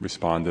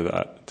respond to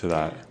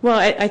that. Well,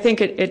 I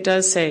think it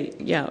does say,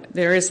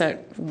 there is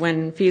that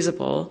when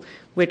feasible,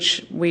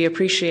 which we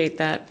appreciate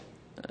that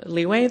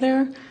leeway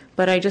there.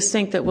 But I just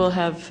think that we'll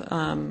have,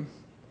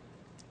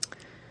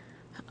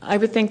 I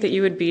would think that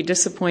you would be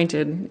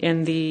disappointed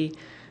in the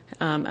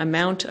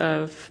amount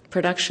of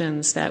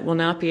productions that will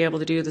not be able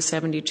to do the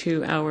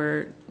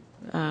 72-hour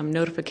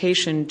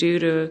notification due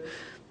to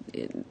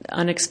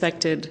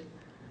unexpected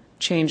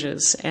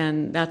changes.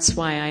 And that's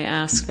why I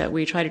ask that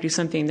we try to do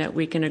something that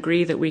we can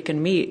agree that we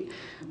can meet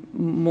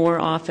more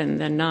often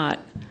than not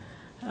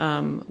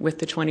with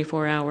the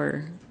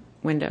 24-hour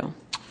window.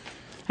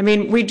 I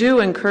mean, we do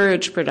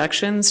encourage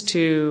productions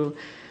to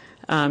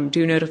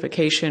do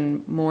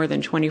notification more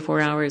than 24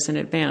 hours in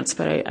advance,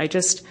 but I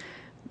just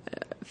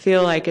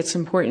feel like it's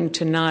important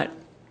to not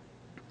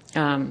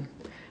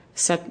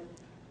set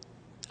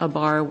a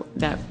bar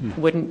that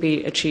wouldn't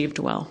be achieved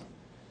well.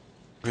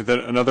 Okay, then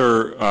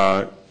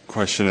another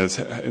question is,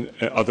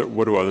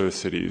 what do other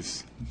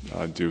cities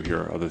do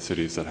here? Other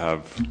cities that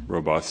have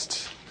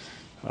robust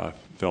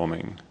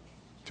filming?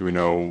 Do we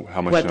know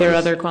how much? What their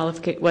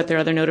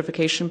other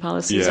notification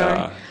policies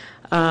are?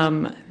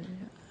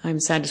 I'm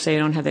sad to say I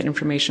don't have that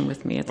information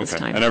with me at this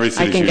time. And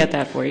I can get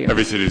that for you.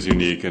 Every city is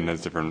unique and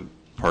has different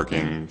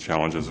parking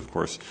challenges, of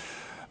course.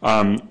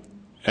 And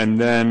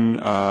then,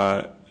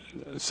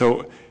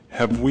 so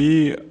have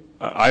we?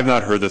 I've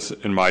not heard this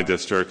in my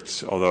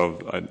district, although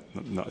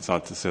it's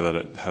not to say that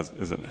it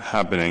isn't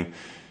happening.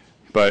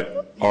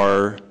 But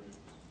are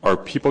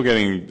people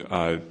getting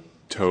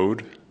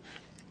towed?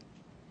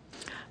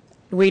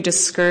 We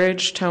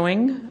discourage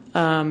towing,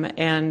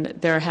 and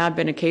there have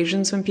been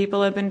occasions when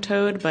people have been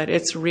towed, but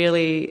it's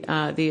really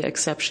the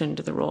exception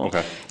to the rule.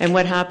 Okay. And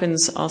what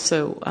happens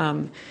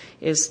also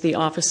is the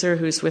officer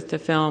who's with the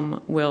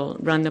film will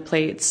run the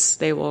plates.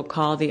 They will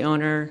call the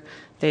owner.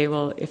 They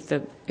will,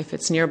 if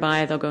it's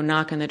nearby, they'll go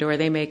knock on the door.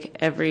 They make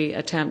every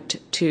attempt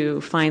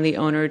to find the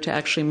owner to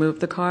actually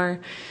move the car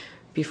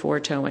before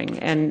towing.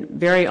 And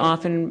very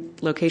often,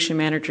 location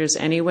managers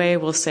anyway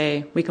will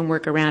say, we can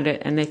work around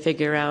it, and they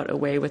figure out a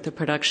way with the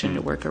production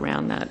to work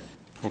around that.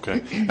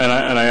 Okay. And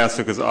I ask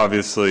it because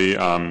obviously,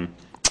 there's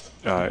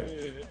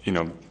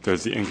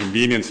the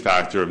inconvenience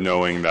factor of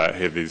knowing that,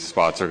 hey, these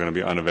spots are going to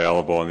be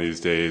unavailable in these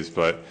days,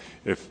 but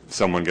if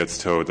someone gets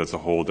towed, that's a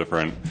whole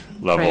different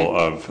level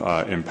of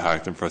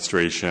impact and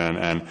frustration.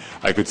 And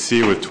I could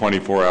see with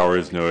 24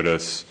 hours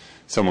notice,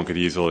 someone could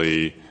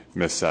easily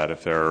miss that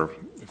if they're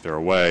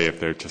away,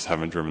 if they just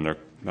haven't driving their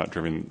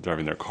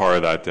car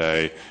that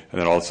day, and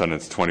then all of a sudden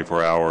it's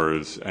 24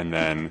 hours, and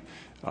then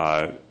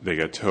they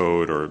get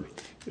towed, or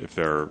if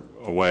they're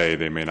away,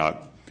 they may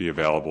not be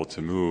available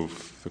to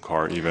move the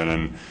car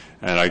even.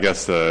 And I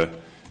guess the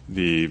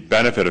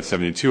benefit of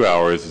 72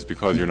 hours is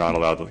because you're not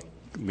allowed to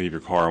leave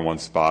your car in one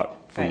spot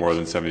for more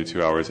than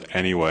 72 hours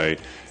anyway.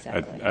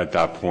 Exactly. At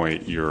that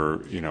point,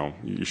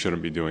 you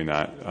shouldn't be doing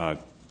that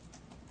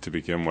to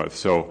begin with.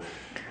 So.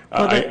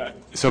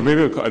 So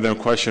maybe then a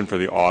question for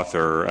the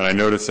author, and I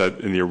noticed that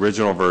in the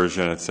original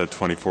version it said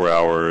 24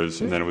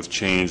 hours, and then it was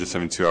changed to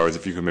 72 hours.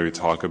 If you could maybe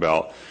talk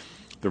about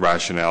the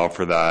rationale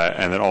for that,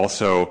 and then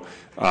also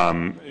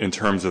in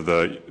terms of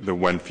the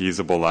when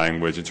feasible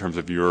language, in terms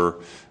of your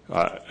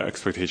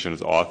expectation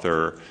as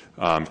author,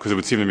 because it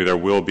would seem to me there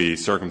will be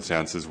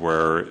circumstances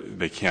where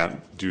they can't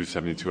do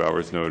 72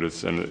 hours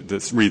notice, and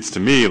this reads to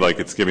me like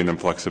it's giving them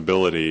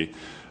flexibility,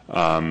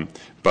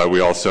 but we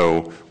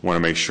also want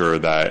to make sure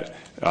that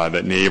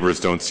neighbors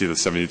don't see the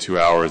 72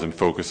 hours and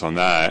focus on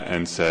that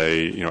and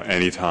say,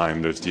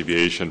 anytime there's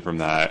deviation from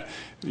that,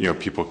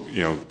 people,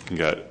 can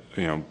get,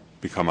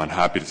 become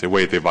unhappy to say,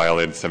 wait, they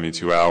violated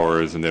 72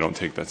 hours and they don't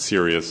take that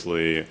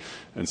seriously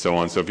and so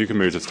on. So if you can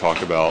maybe just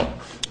talk about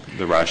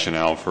the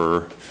rationale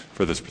for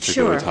this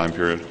particular time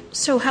period.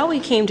 So how we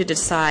came to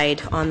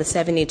decide on the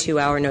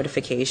 72-hour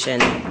notification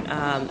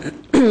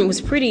was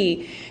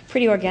pretty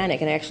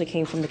organic, and it actually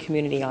came from the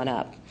community on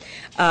up.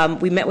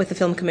 We met with the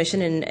Film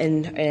Commission,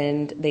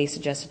 and they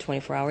suggested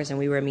 24 hours, and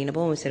we were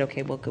amenable, and we said,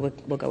 okay, we'll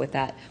go with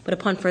that. But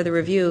upon further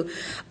review,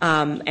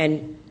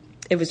 and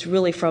it was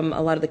really from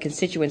a lot of the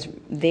constituents,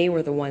 they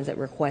were the ones that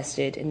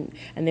requested, and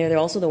they're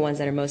also the ones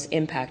that are most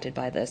impacted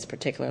by this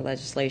particular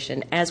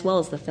legislation, as well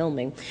as the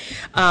filming.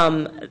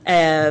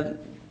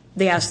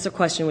 They asked a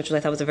question, which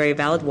I thought was a very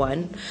valid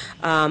one,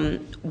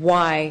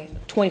 why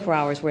 24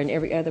 hours where in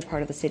every other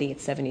part of the city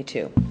it's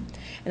 72.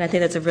 And I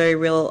think that's a very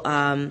real,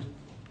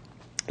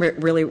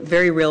 really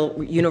very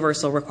real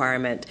universal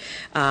requirement.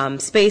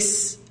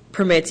 Space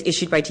permits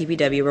issued by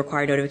TPW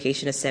require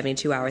notification of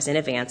 72 hours in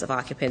advance of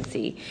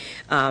occupancy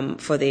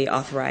for the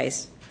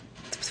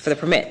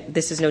permit.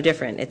 This is no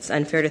different. It's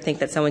unfair to think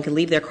that someone can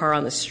leave their car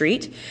on the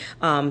street,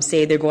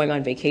 say they're going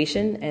on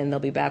vacation, and they'll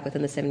be back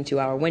within the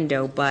 72-hour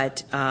window,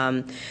 but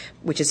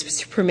which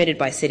is permitted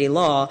by city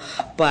law,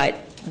 but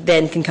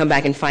then can come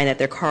back and find that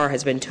their car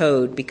has been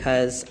towed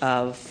because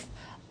of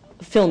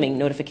filming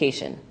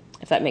notification.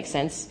 if that makes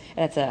sense.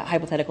 That's a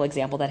hypothetical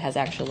example that has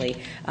actually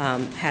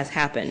has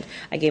happened.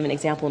 I gave an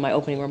example in my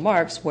opening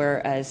remarks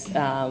where as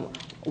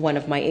one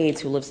of my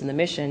aides who lives in the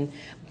Mission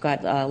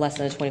got less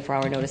than a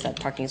 24-hour notice that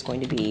parking is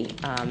going to be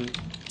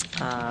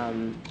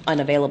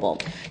unavailable.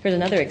 Here's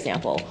another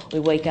example. We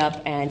wake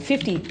up and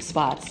 50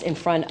 spots in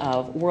front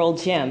of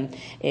World Gym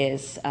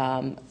is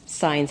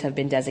signs have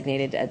been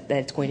designated that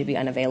it's going to be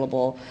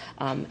unavailable.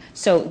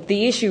 So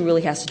the issue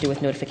really has to do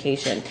with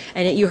notification.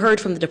 And you heard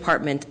from the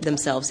department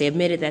themselves. They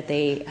admitted that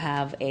they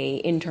have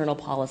an internal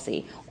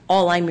policy.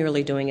 All I'm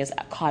merely doing is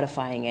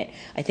codifying it.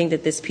 I think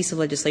that this piece of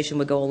legislation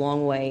would go a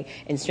long way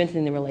in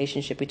strengthening the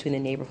relationship between the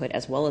neighborhood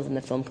as well as in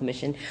the Film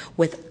Commission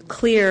with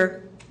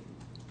clearly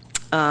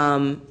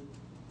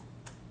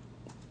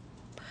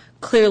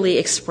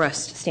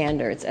expressed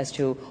standards as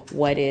to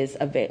what is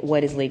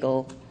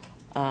legal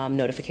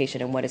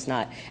notification and what is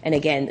not. And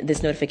again,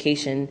 this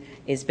notification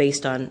is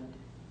based on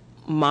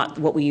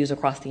what we use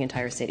across the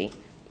entire city.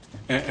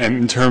 And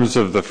in terms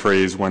of the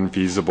phrase "when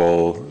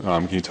feasible,"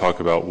 can you talk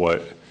about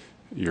what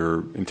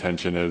your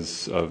intention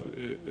is?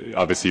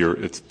 Obviously,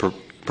 it's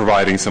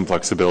providing some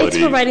flexibility. It's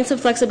providing some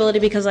flexibility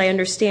because I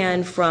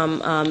understand from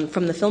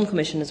the Film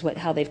Commission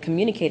how they've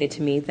communicated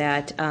to me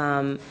that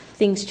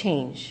things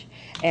change,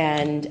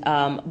 and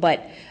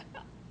but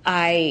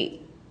I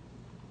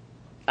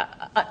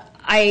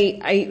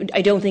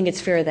don't think it's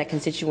fair that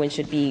constituents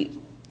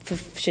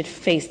should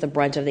face the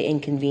brunt of the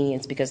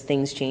inconvenience because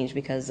things change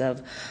because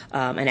of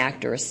an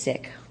actor is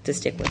sick. To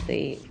stick with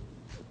the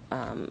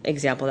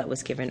example that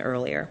was given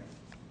earlier.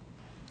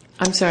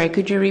 I'm sorry,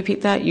 could you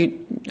repeat that?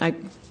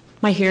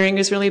 My hearing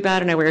is really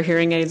bad, and I wear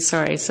hearing aids,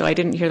 sorry, so I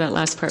didn't hear that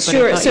last part. But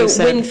sure, so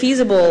when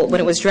feasible,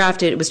 when it was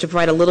drafted, it was to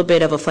provide a little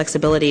bit of a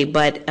flexibility,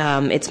 but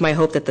it's my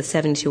hope that the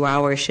 72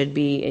 hours should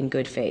be in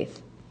good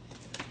faith.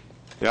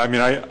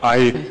 Yeah,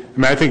 I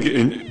think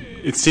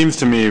it seems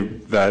to me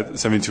that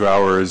 72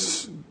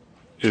 hours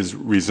is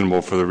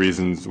reasonable for the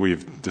reasons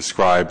we've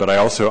described, but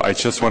I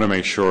just want to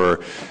make sure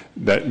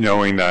that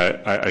knowing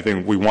that I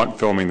think we want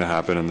filming to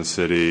happen in the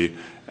city,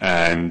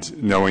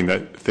 and knowing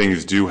that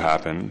things do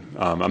happen.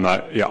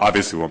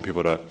 Obviously we want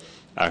people to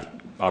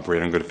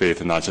operate in good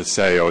faith and not just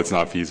say, oh, it's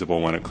not feasible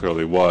when it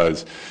clearly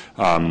was.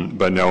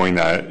 But knowing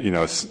that,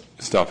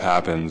 stuff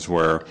happens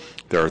where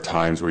there are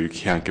times where you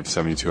can't give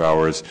 72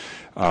 hours.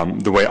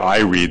 The way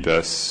I read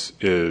this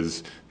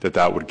is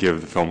that would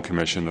give the Film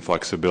Commission the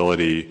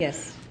flexibility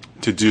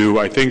to do,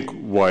 I think,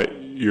 what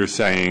you're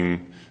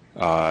saying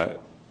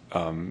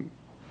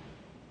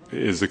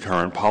is the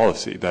current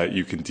policy, that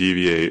you can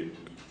deviate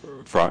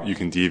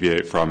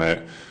from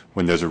it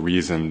when there's a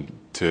reason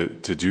to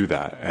do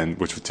that, and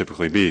which would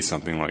typically be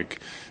something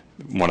like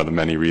one of the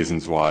many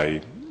reasons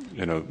why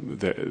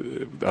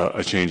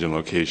a change in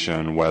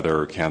location,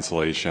 weather,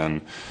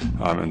 cancellation,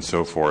 and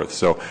so forth.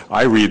 So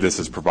I read this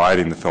as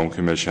providing the Film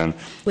Commission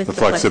with the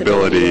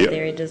flexibility that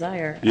they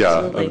desire.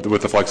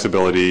 With the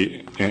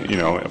flexibility,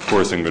 of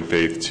course, in good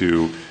faith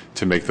to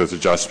make those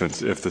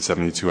adjustments if the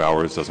 72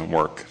 hours doesn't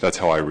work. That's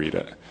how I read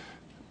it.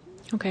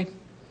 Okay.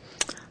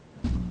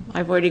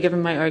 I've already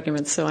given my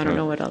arguments, so I don't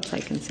know what else I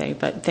can say.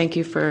 But thank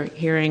you for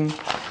hearing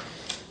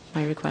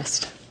my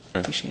request.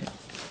 Appreciate it.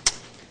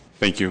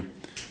 Thank you.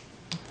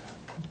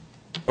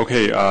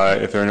 Okay,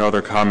 if there are no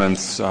other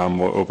comments,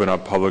 we'll open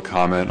up public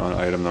comment on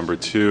item number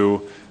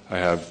 2. I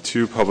have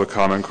 2 public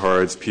comment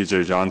cards,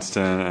 P.J.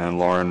 Johnston and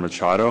Lauren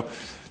Machado.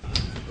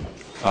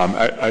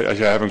 I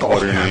haven't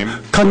called your name.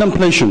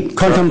 Contemplation.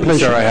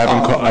 Sir, I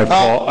haven't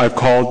called. I've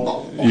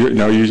called.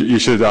 You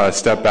should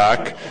step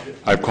back.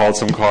 I've called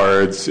some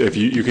cards. If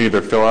you can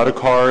either fill out a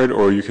card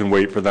or you can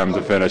wait for them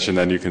to finish and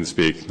then you can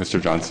speak. Mr.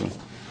 Johnson. I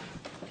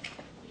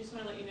just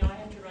want to let you know I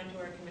have to run to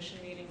our commission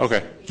meeting.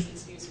 Okay. So please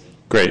excuse me.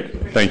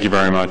 Great. Thank you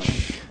very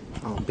much.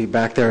 I'll be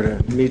back there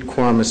to meet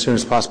quorum as soon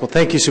as possible.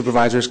 Thank you,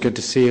 supervisors. Good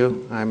to see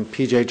you. I'm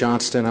P.J.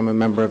 Johnston. I'm a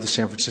member of the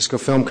San Francisco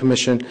Film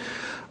Commission.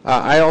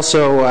 I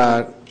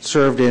also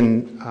served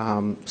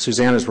in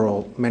Susanna's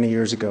role many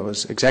years ago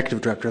as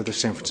executive director of the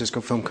San Francisco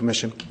Film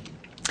Commission.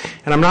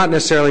 And I'm not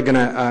necessarily going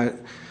to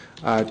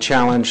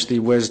challenge the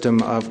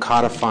wisdom of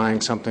codifying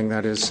something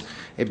that is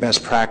a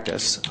best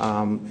practice.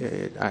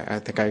 I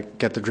think I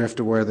get the drift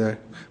of where the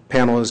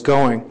panel is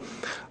going.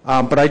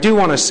 But I do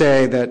want to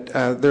say that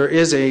there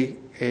is a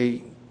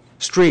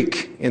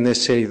streak in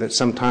this city that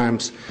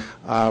sometimes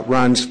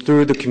runs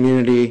through the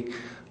community,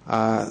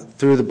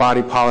 through the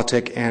body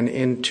politic, and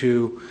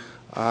into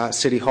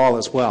City Hall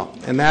as well.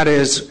 And that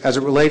is, as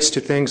it relates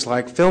to things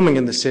like filming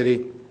in the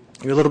city,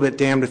 you're a little bit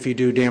damned if you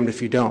do, damned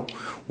if you don't.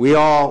 We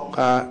all,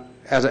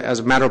 as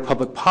a matter of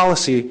public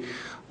policy,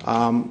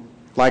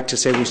 like to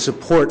say we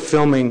support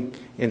filming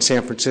in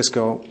San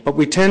Francisco, but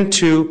we tend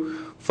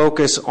to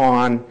focus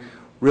on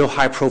real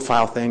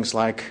high-profile things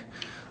like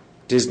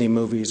Disney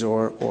movies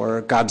or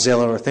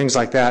Godzilla or things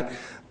like that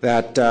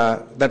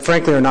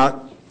frankly are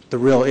not the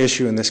real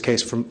issue in this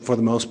case for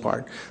the most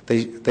part.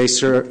 They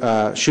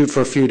shoot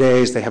for a few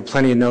days, they have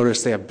plenty of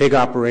notice, they have big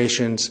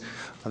operations,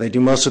 they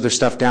do most of their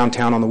stuff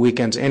downtown on the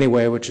weekends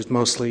anyway, which is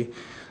mostly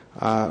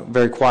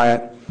very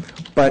quiet.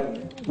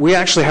 But we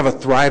actually have a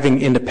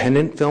thriving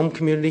independent film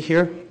community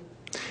here,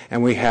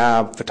 and we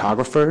have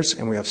photographers,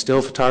 and we have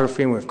still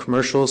photography, and we have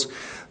commercials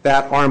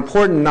that are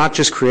important not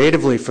just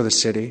creatively for the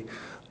city,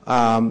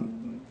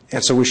 and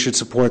so we should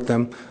support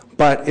them,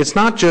 but it's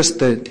not just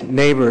the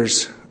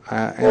neighbors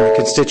and the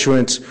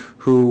constituents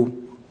who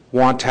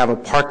want to have a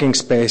parking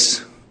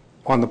space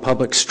on the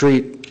public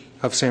street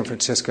of San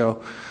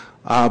Francisco,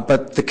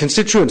 but the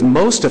constituents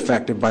most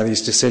affected by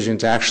these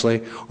decisions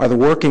actually are the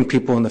working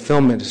people in the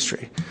film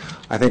industry.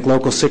 I think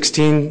Local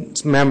 16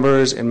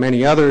 members and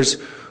many others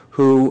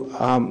who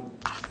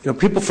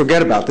people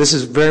forget about. This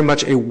is very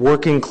much a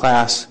working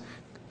class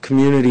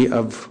community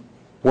of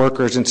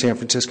workers in San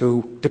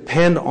Francisco who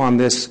depend on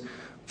this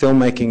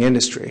filmmaking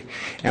industry.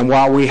 And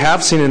while we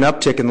have seen an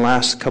uptick in the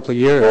last couple of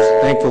years,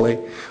 thankfully,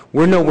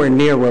 we're nowhere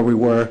near where we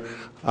were.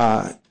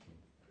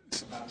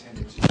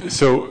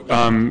 So,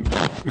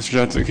 Mr.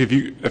 Johnson,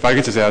 if I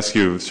could just ask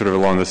you sort of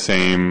along the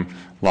same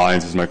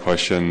lines as my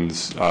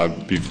questions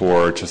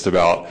before, just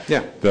about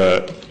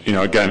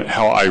again,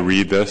 how I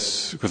read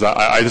this, because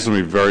I just want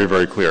to be very,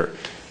 very clear.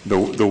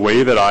 The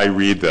way that I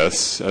read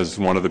this as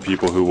one of the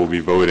people who will be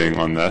voting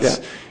on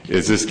this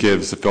is this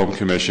gives the Film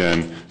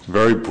Commission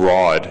very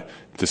broad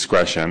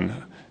discretion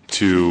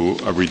to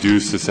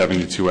reduce to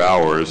 72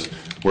 hours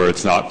where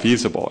it's not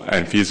feasible.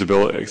 And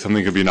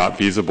something could be not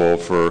feasible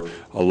for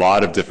a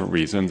lot of different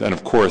reasons. And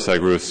of course, I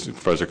agree with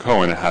Supervisor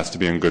Cohen, it has to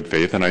be in good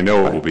faith, and I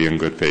know it will be in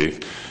good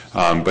faith.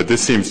 But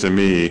this seems to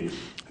me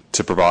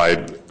to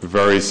provide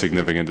very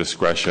significant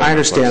discretion. I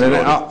understand, and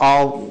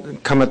I'll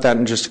come at that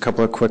in just a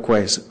couple of quick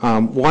ways.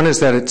 One is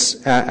that it's,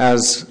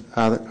 as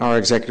our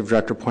executive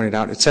director pointed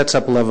out, it sets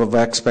up a level of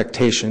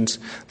expectations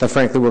that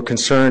frankly we're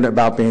concerned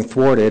about being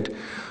thwarted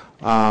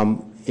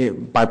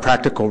by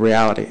practical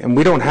reality. And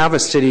we don't have a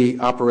city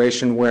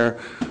operation where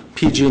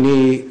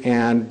PG&E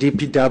and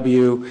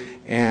DPW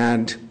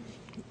and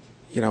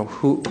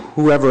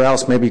whoever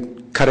else may be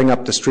cutting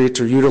up the streets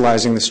or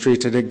utilizing the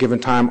streets at a given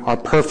time are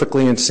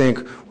perfectly in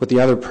sync with the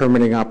other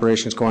permitting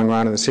operations going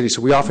around in the city.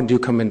 So we often do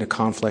come into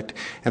conflict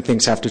and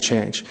things have to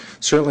change.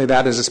 Certainly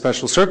that is a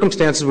special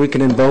circumstance. We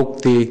can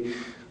invoke the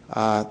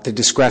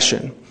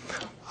discretion.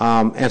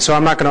 And so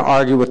I'm not going to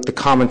argue with the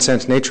common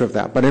sense nature of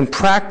that. But in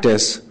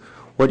practice,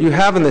 what you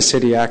have in the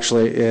city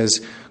actually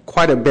is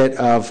quite a bit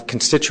of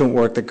constituent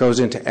work that goes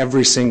into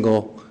every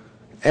single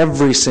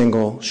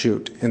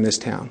shoot in this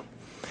town.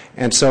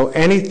 And so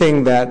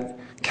anything that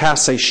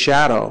casts a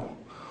shadow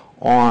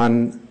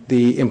on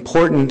the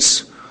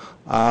importance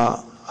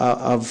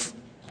of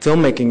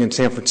filmmaking in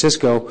San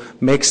Francisco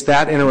makes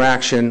that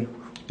interaction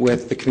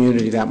with the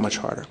community that much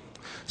harder.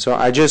 So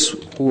I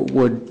just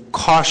would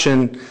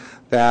caution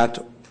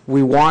that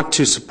we want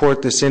to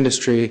support this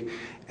industry,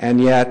 and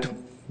yet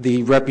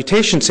the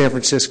reputation San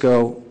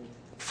Francisco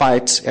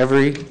fights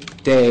every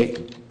day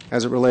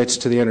as it relates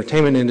to the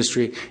entertainment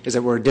industry is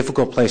that we're a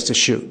difficult place to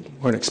shoot.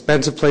 We're an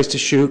expensive place to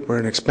shoot. We're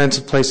an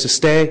expensive place to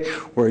stay.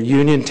 We're a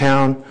union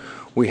town.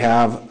 We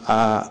have,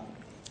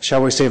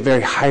 shall we say, a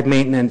very high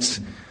maintenance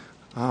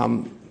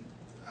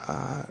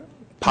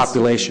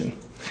population.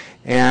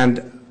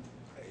 And,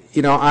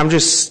 I'm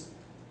just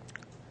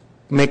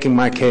making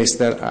my case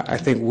that I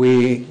think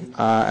we,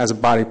 as a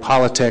body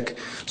politic,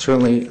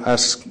 certainly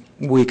us,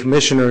 we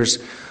commissioners,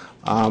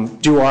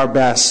 do our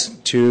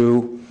best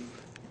to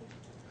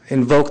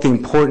invoke the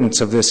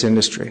importance of this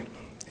industry,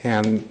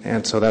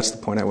 and so that's the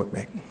point I would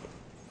make.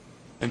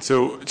 And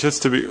so,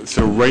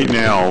 so right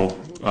now,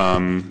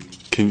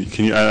 can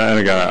you? And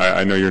again,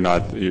 I know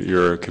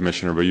you're a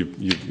commissioner, but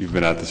you've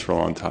been at this for a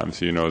long time,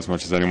 so you know as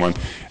much as anyone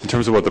in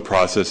terms of what the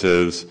process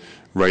is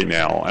right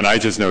now. And I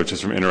just know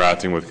just from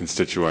interacting with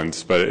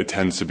constituents, but it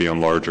tends to be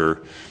on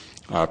larger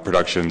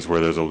productions where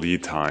there's a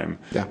lead time.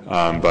 Yeah.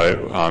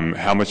 But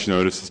how much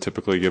notice is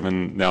typically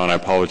given now? And I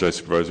apologize,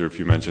 Supervisor, if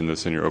you mentioned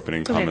this in your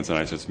opening comments and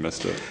I just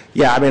missed it.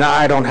 Yeah,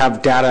 I don't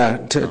have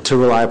data to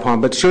rely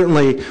upon, but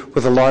certainly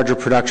with a larger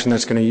production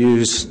that's going to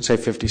use, say,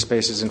 50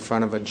 spaces in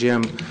front of a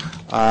gym,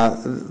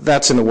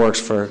 that's in the works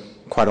for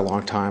quite a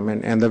long time.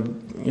 And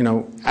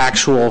the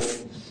actual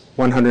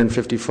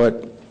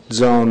 150-foot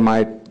zone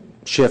might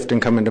shift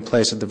and come into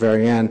place at the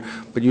very end,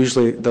 but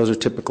usually those are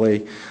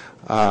typically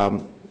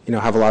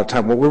have a lot of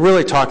time. What we're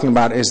really talking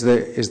about is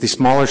the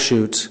smaller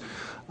shoots,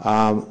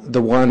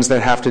 the ones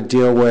that have to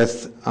deal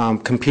with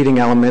competing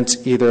elements,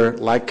 either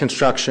like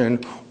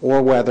construction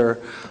or weather.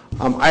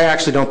 I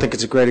actually don't think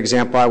it's a great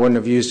example. I wouldn't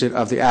have used it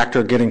of the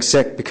actor getting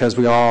sick because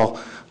we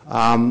all,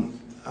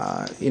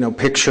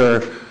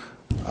 picture,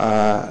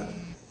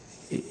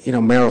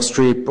 Meryl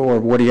Streep or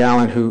Woody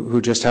Allen who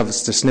just have the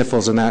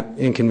sniffles and that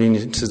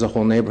inconveniences the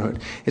whole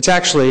neighborhood. It's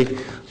actually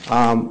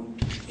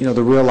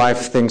the real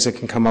life things that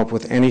can come up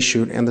with any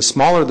shoot, and the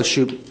smaller the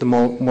shoot, the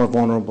more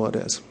vulnerable it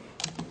is.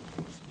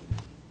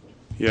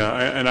 Yeah,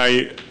 and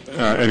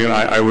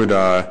I would,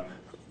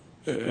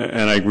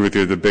 and I agree with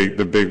you.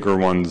 The bigger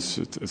ones,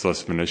 it's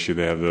less of an issue.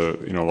 They have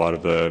a lot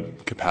of the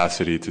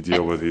capacity to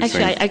deal with these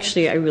things.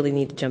 Actually, I really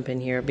need to jump in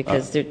here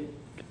because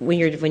when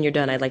you're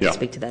done, I'd like to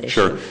speak to that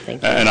issue. Sure.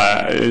 Thank you.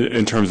 And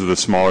in terms of the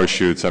smaller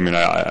shoots, I mean,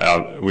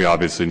 we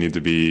obviously need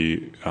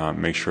to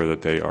make sure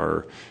that they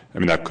are. I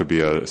mean, that could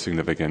be a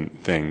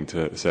significant thing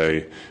to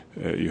say.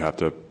 You have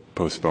to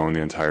postpone the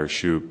entire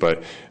shoot,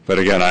 but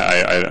again,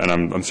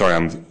 I'm sorry,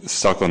 I'm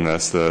stuck on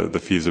this. The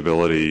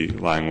feasibility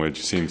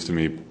language seems to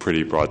me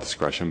pretty broad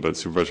discretion. But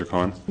Supervisor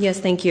Cohen? Yes,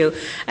 thank you.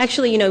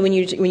 Actually, when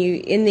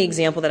you in the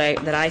example that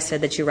I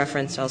said that you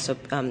referenced also,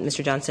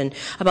 Mr. Johnson,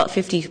 about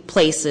 50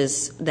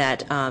 places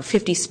that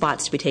 50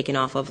 spots to be taken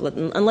off of,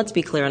 and let's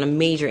be clear, on a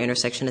major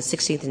intersection, a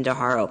 16th and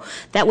Daharo,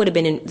 that would have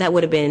been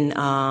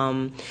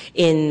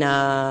in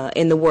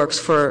the works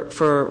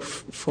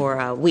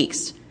for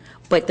weeks.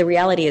 But the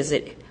reality is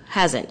it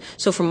hasn't.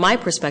 So from my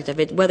perspective,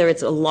 whether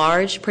it's a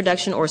large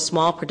production or a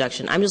small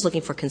production, I'm just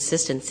looking for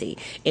consistency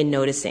in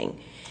noticing.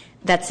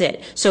 That's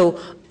it. So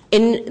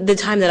in the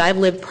time that I've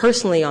lived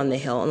personally on the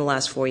Hill in the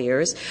last 4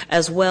 years,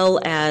 as well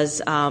as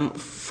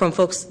from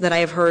folks that I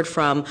have heard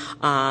from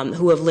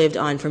who have lived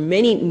on for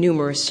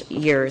numerous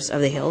years of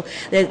the Hill,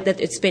 that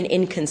it's been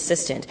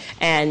inconsistent.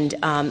 And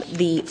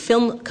the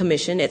Film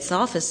Commission, its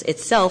office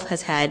itself,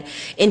 has had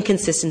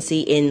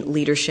inconsistency in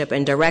leadership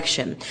and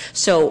direction.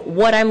 So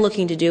what I'm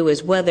looking to do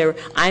is, whether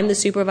I'm the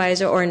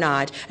supervisor or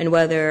not, and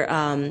whether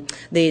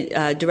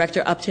the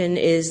Director Upton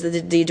is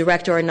the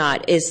director or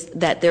not, is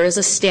that there is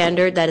a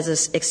standard that is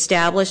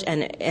established,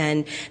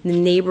 and the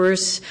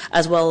neighbors,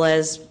 as well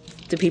as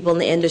the people in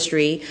the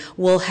industry,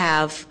 will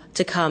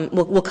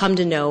come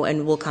to know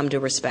and will come to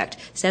respect.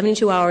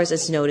 72 hours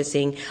is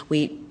noticing.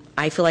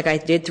 I feel like I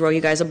did throw you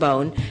guys a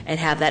bone and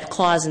have that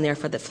clause in there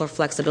for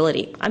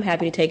flexibility. I'm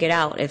happy to take it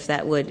out if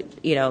that would,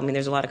 I mean,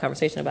 there's a lot of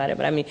conversation about it,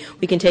 but I mean,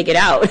 we can take it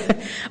out.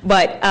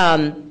 But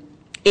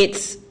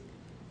it's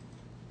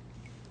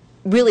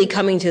really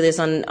coming to this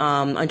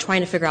on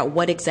trying to figure out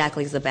what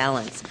exactly is the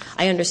balance.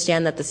 I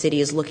understand that the city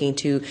is looking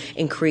to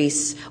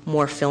increase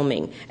more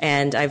filming,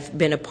 and I've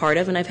been a part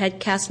of, and I've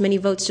had cast many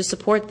votes to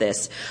support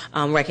this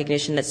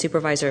recognition that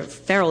Supervisor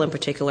Farrell in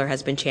particular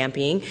has been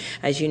championing,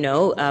 as you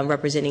know,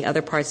 representing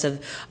other parts of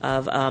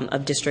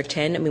District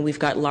 10. I mean, we've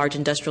got large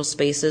industrial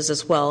spaces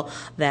as well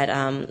that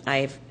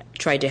I've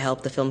tried to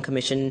help the Film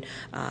Commission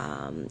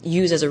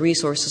use as a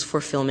resources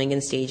for filming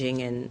and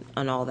staging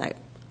and all that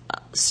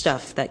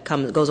stuff that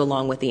goes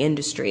along with the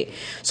industry.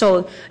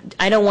 So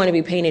I don't want to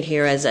be painted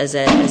here as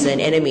an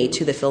enemy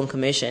to the Film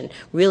Commission.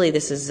 Really,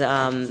 this is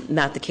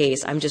not the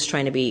case. I'm just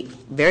trying to be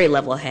very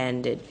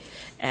level-handed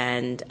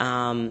and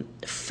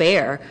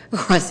fair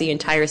across the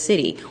entire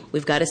city.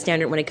 We've got a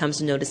standard when it comes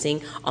to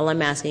noticing. All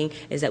I'm asking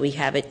is that we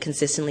have it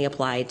consistently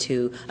applied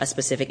to a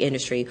specific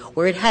industry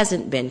where it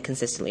hasn't been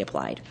consistently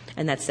applied,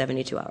 and that's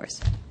 72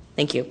 hours.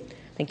 Thank you.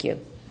 Thank you.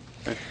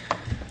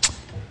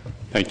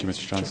 Thank you,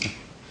 Mr. Johnson.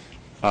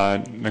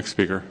 Next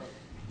speaker.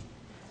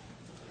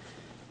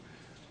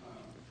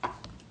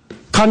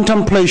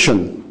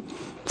 Contemplation,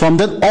 from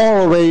that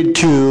all the way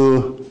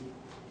to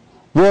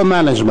war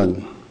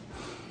management.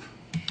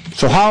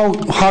 So how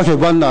can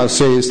one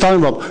say,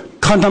 starting from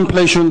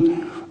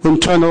contemplation,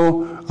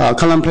 internal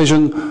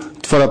contemplation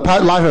for the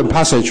life and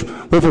passage,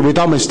 with or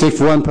without mistake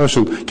for one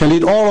person, can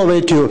lead all the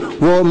way to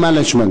war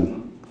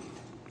management.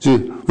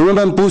 See,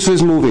 remember Bruce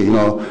Lee's movie,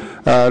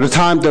 the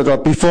time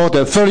that before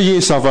the 30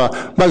 years of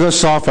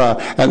Microsoft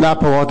and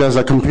Apple, there's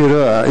a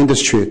computer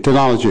industry,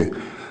 technology.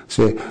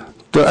 See,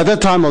 at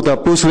that time of the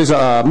Bruce Lee's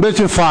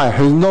military fire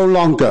is no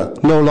longer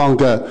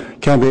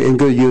can be in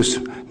good use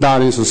now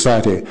in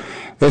society.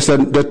 It's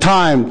the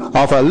time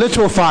of a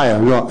literal fire,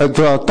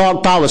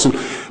 the Taoism.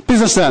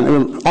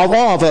 Businessman, of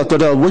all of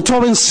the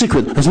Victorian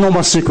secret, there's no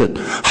more secret.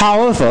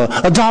 However,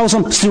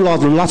 Taoism still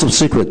has lots of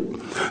secret.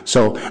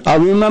 So I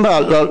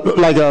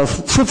remember,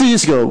 50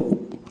 years ago,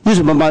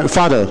 my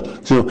father,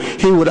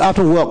 he would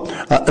after work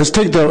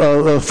take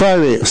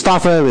the Star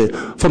Ferry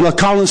from the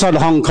countryside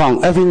of Hong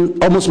Kong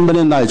almost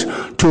midnight nights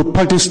to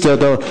practice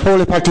the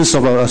holy practice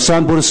of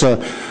Zen Buddhist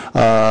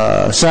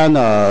Zen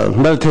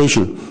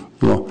meditation.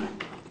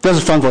 That's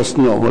fun for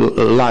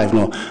life.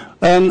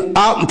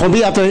 And for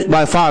me, after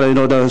my father,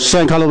 the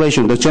Zen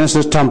cultivation, the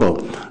Genesis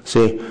Temple.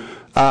 See,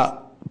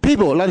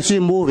 people like to see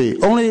a movie.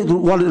 Only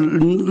want to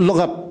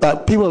look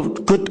up people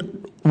good.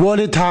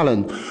 Worldly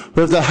talent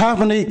with the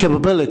heavenly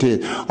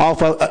capability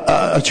of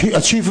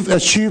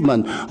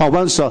achievement of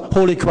one's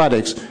holy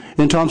qualities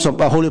in terms of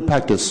holy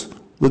practice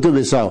with good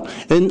result.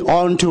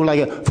 On to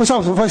for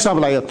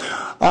example,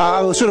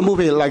 I will show a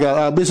movie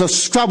with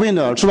Scott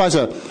Wiener,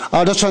 supervisor,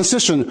 the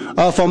transition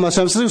from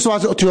San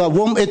Francisco to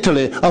Rome,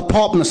 Italy, a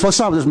pop, for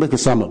example, just make an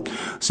example.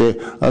 See,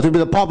 to be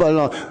the pop,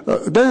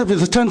 then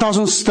there's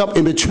 10,000 steps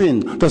in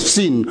between the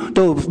scene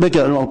to make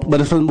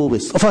different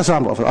movies. For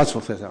example,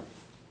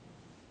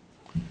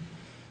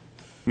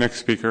 Next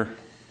speaker.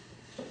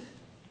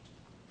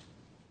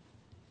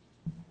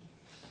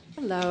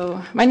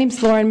 Hello, my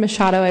name's Lauren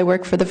Machado. I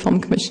work for the Film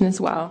Commission as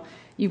well.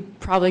 You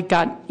probably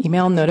got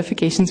email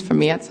notifications from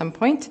me at some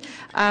point.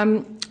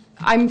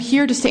 I'm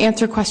here just to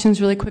answer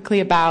questions really quickly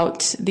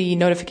about the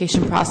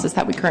notification process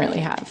that we currently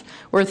have.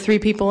 We're 3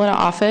 people in an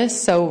office,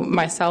 so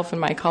myself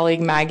and my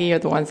colleague Maggie are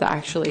the ones that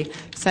actually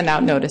send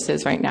out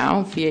notices right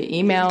now via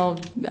email,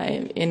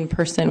 in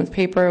person with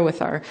paper,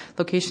 with our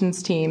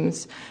locations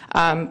teams.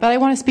 But I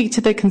want to speak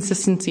to the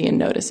consistency in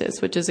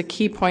notices, which is a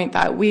key point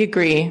that we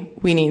agree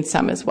we need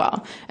some as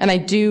well. And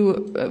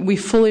we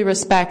fully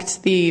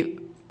respect the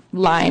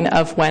line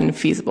of when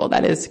feasible.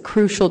 That is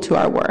crucial to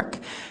our work.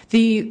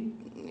 The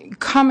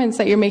comments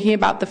that you're making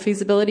about the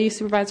feasibility,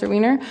 Supervisor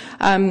Wiener,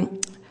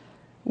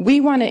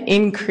 we want to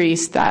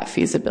increase that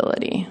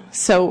feasibility.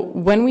 So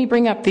when we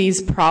bring up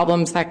these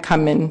problems that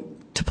come in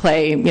to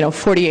play,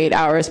 48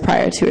 hours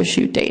prior to a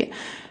shoot date,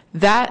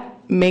 that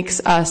makes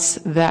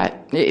it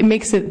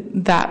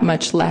that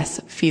much less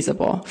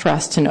feasible for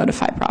us to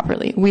notify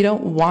properly. We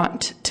don't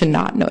want to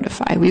not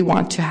notify. We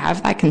want to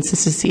have that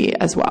consistency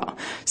as well.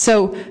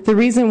 So the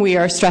reason we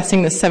are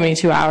stressing the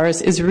 72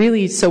 hours is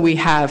really so we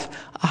have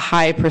a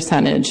high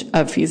percentage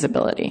of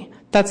feasibility.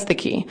 That's the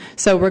key.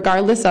 So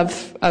regardless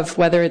of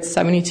whether it's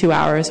 72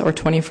 hours or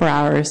 24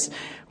 hours,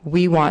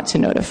 we want to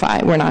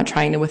notify. We're not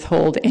trying to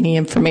withhold any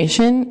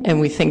information, and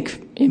we think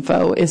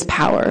info is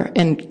power,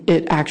 and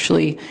it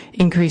actually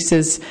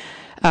increases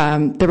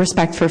the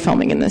respect for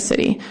filming in the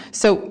city.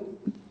 So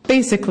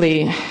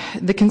basically,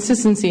 the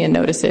consistency in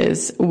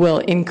notices will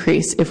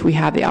increase if we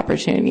have the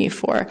opportunity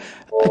for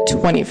a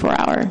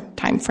 24-hour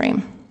time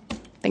frame.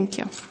 Thank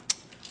you.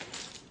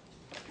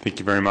 Thank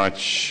you very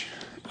much.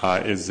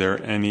 Is there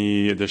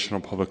any additional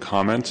public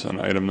comment on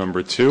item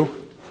number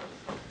 2?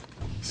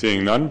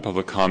 Seeing none,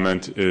 public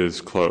comment is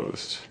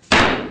closed.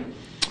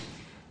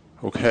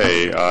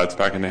 Okay, it's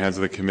back in the hands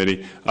of the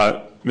committee.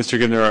 Mr.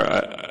 Gidner,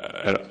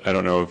 I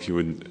don't know if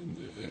you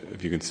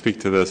can speak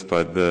to this,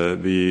 but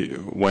the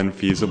when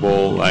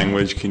feasible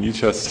language, can you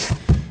just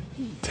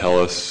tell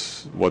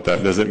us what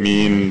that, does it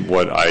mean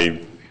what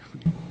I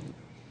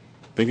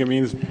think it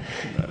means,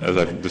 as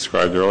I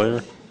described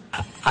earlier?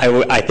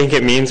 I think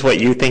it means what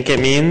you think it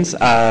means.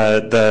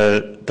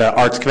 The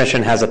Arts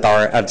Commission has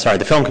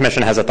the Film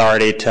Commission has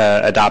authority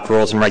to adopt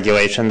rules and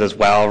regulations as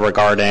well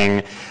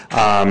regarding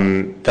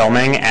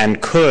filming,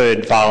 and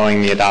could,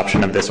 following the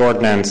adoption of this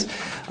ordinance,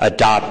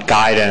 adopt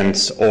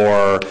guidance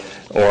or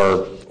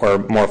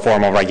more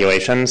formal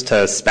regulations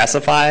to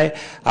specify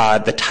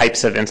the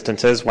types of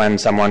instances when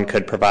someone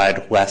could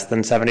provide less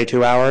than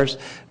 72 hours.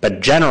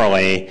 But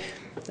generally,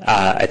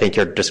 I think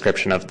your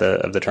description of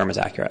the term is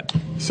accurate.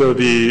 So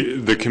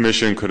the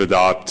commission could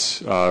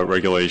adopt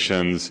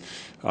regulations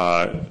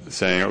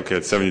saying, okay,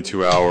 it's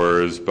 72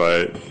 hours,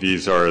 but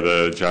these are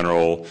the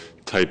general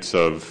types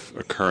of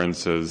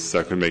occurrences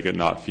that could make it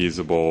not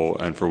feasible,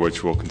 and for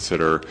which we'll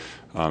consider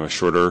a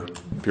shorter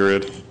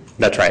period?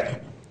 That's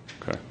right.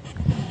 Okay.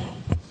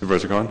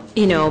 Supervisor Cohen?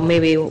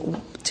 Maybe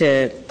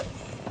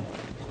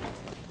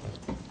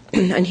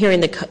and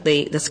hearing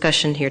the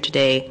discussion here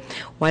today,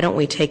 why don't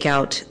we take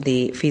out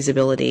the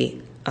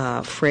feasibility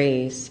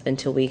phrase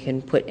until we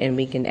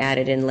can add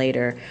it in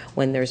later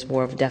when there's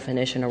more of a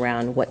definition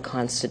around what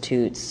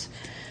constitutes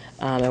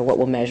or what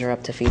will measure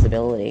up to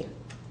feasibility.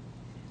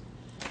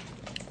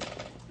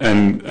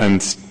 And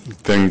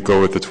then go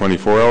with the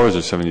 24 hours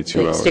or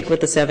 72 hours? Stick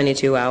with the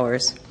 72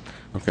 hours.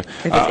 Okay.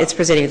 If it's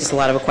presenting just a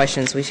lot of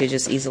questions, we should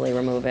just easily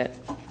remove it.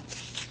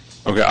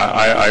 Okay.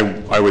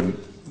 I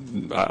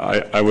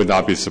would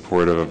not be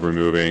supportive of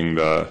removing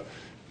the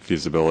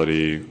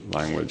feasibility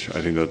language.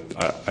 I think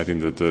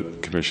that the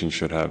commission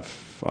should have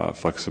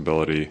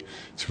flexibility.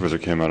 Supervisor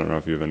Kim, I don't know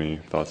if you have any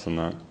thoughts on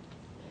that.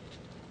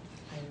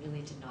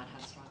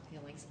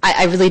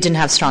 I really didn't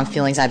have strong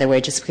feelings either way,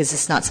 just because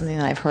it's not something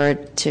that I've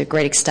heard to a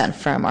great extent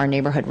from our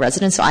neighborhood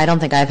residents. So I don't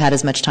think I've had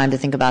as much time to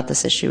think about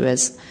this issue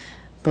as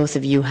both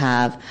of you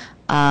have.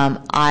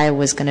 I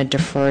was going to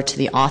defer to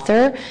the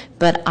author,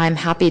 but I'm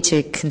happy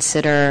to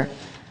consider.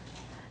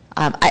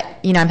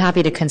 I'm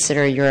happy to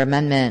consider your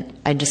amendment.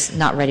 I'm just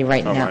not ready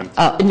right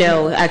now.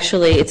 No,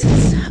 actually, it's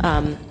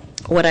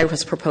what I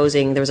was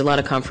proposing. There was a lot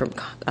of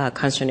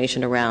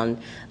consternation around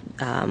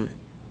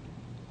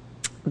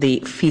the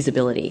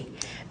feasibility.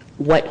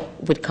 What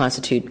would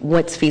constitute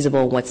what's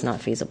feasible, what's not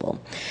feasible.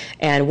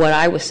 And what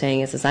I was saying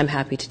is I'm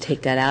happy to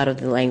take that out of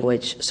the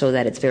language so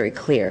that it's very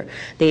clear.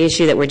 The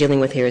issue that we're dealing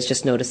with here is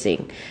just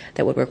noticing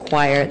that would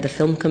require the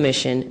Film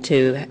Commission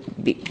to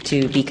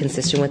be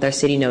consistent with our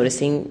city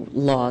noticing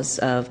laws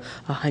of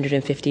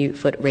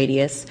 150-foot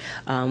radius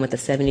with a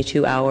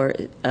 72-hour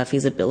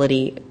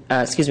feasibility,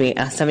 a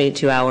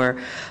 72-hour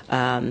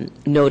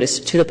notice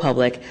to the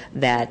public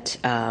that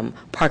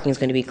parking is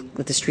going to be,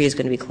 that the street is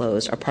going to be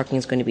closed, or parking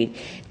is going to be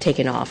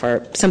taken off,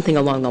 or something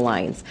along the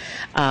lines.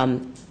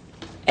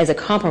 As a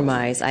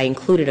compromise, I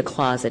included a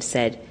clause that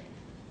said,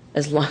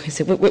 as long as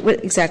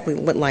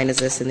what line is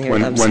this in here?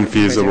 When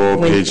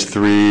feasible, page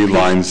 3,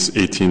 lines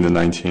 18 to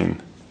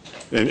 19,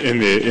 in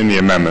the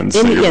amendments.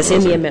 Yes,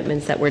 in the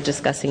amendments that we're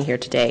discussing here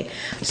today.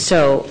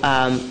 So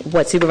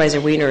what Supervisor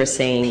Wiener is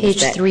saying page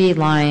is that 3,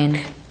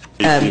 line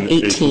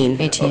 18.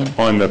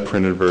 On the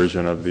printed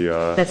version of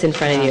the. That's in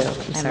front of you.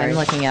 I'm sorry. I'm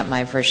looking at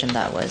my version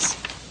that was.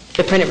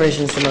 The printed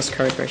version is the most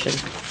current version.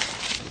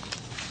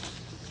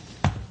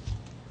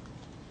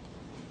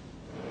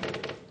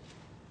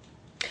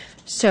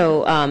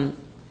 So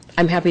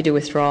I'm happy to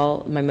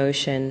withdraw my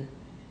motion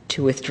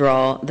to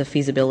withdraw the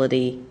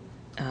feasibility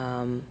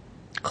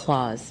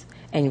clause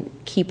and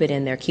keep it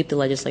in there, keep the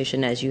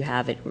legislation as you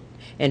have it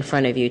in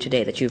front of you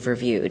today that you've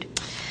reviewed.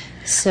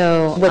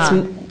 So,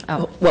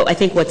 well, I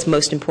think what's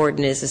most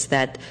important is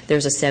that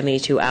there's a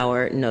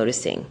 72-hour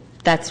noticing.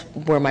 That's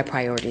where my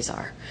priorities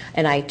are.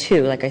 And I,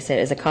 too, like I said,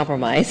 as a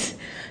compromise,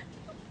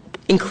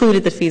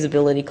 included the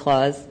feasibility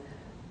clause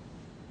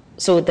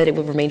so that it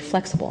would remain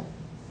flexible.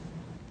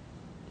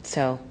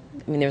 So,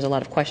 I mean, there's a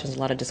lot of questions, a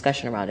lot of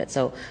discussion around it.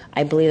 So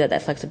I believe that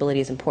that flexibility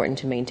is important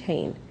to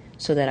maintain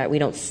so that we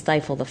don't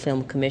stifle the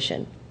Film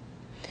Commission.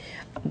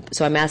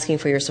 So I'm asking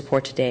for your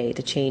support today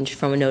to change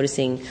from a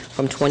noticing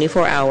from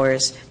 24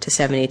 hours to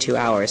 72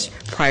 hours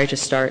prior to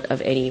start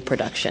of any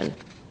production.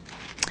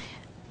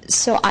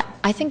 So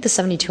I think the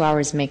 72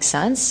 hours makes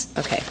sense.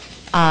 Okay.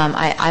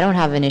 I don't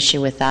have an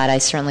issue with that. I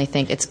certainly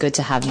think it's good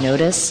to have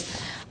notice.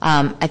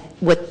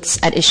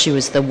 What's at issue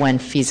is the when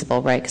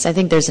feasible, right? Because I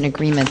think there's an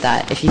agreement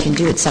that if you can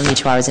do it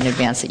 72 hours in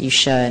advance that you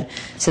should.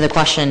 So the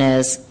question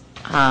is,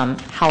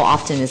 how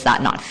often is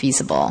that not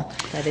feasible?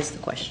 That is the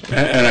question.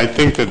 And I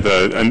think that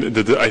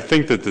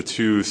the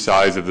two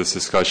sides of this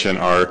discussion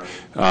are,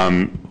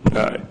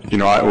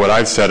 what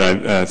I've said,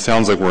 and it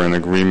sounds like we're in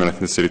agreement. I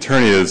think the city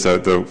attorney is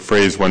that the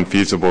phrase "when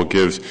feasible"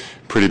 gives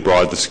pretty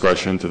broad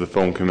discretion to the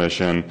Film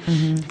Commission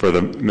for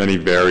the many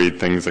varied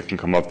things that can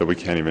come up that we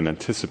can't even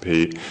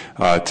anticipate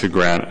to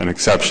grant an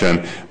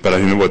exception. But I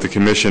think that what the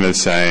Commission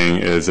is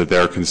saying is that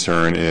their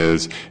concern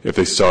is if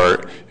they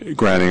start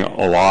granting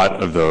a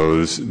lot of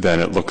those, then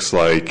it looks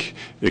like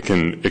it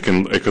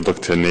could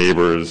look to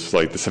neighbors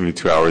like the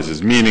 72 hours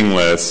is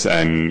meaningless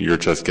and you're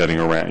just getting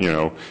around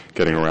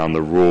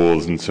the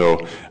rules. And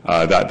so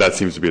that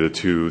seems to be the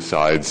two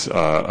sides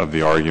of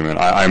the argument.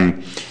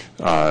 I'm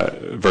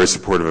very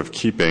supportive of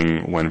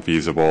keeping when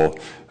feasible,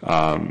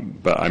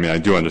 but I mean I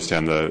do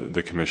understand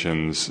the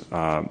Commission's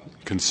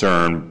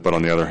concern. But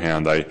on the other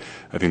hand, I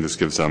think this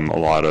gives them a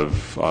lot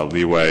of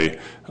leeway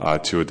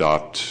to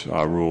adopt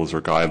rules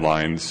or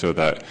guidelines so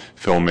that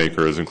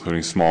filmmakers,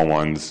 including small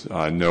ones,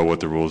 know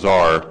what the rules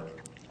are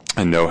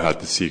and know how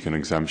to seek an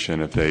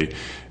exemption if they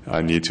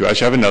need to.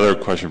 Actually, I have another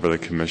question for the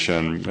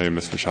Commission. Maybe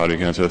Ms. Machado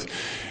can answer this.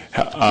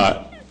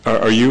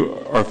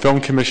 Are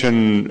Film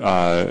Commission,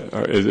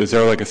 is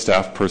there like a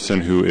staff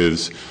person who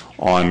is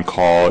on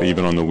call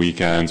even on the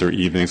weekends or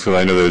evenings? Because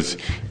I know there's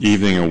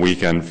evening and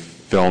weekend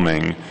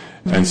filming.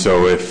 And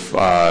so if,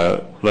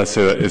 let's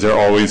say, is there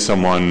always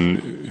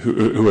someone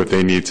who if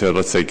they need to,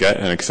 let's say, get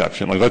an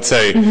exception? Like, let's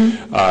say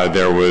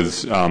there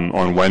was,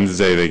 on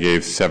Wednesday they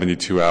gave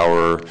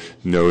 72-hour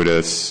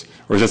notice,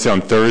 or let's say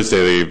on Thursday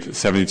they gave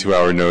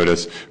 72-hour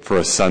notice for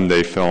a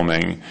Sunday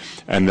filming,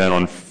 and then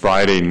on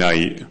Friday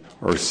night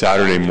or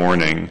Saturday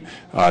morning,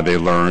 they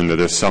learn that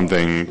there's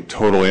something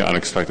totally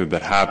unexpected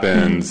that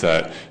happens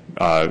that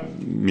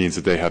means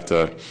that they have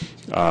to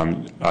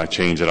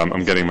change it.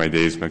 I'm getting my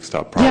days mixed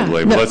up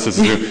probably. But let's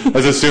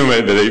assume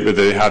that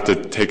they have to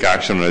take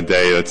action on a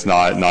day that's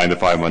not 9 to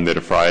 5, Monday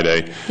to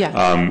Friday.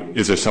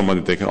 Is there someone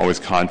that they can always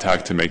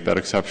contact to make that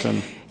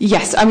exception?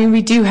 Yes, I mean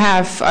we do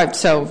have.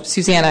 So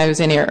Susanna, who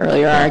was in here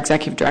earlier, our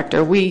executive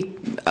director, we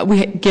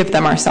give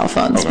them our cell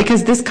phones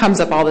because this comes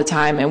up all the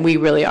time, and we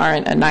really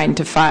aren't a 9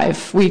 to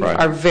 5. We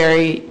are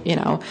very,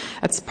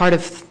 that's part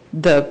of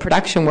the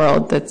production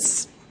world.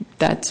 That's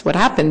what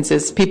happens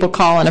is people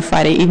call on a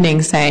Friday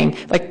evening saying,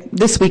 like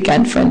this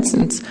weekend, for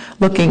instance,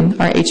 looking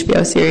our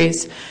HBO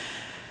series.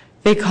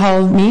 They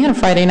called me on a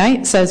Friday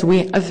night, says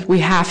we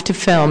have to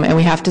film and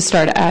we have to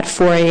start at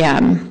 4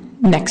 a.m.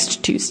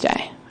 next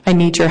Tuesday. I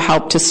need your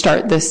help to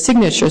start the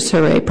signature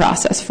survey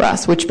process for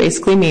us, which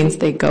basically means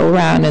they go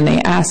around and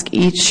they ask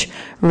each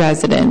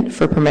resident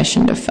for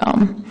permission to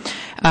film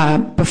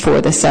before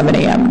the 7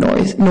 a.m.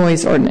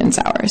 noise ordinance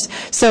hours.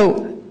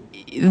 So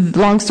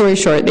long story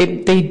short,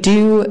 they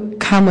do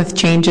come with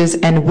changes,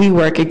 and we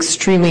work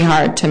extremely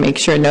hard to make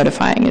sure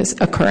notifying is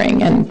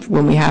occurring. And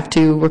when we have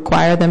to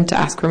require them to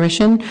ask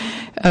permission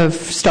of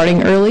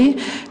starting early,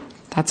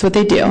 that's what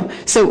they do.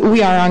 So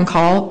we are on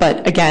call,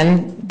 but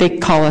again, they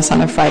call us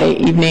on a Friday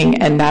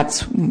evening, and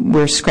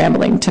we're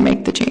scrambling to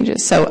make the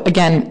changes. So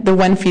again, the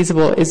when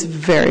feasible is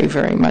very,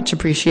 very much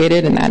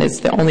appreciated, and that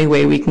is the only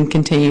way we can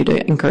continue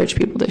to encourage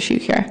people to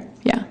shoot here.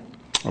 Yeah.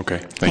 Okay.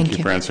 Thank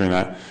you for answering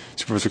that.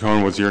 Supervisor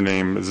Cohen, what's your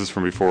name? Is this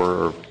from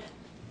before?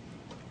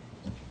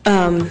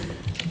 Or?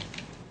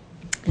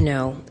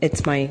 No,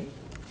 it's my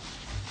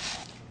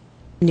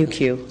new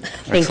cue.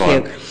 Thank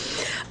you.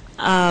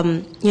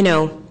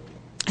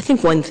 I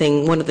think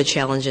one of the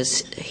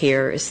challenges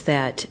here is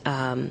that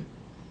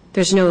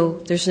there's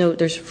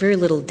very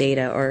little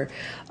data, or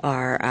there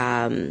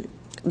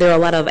are a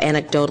lot of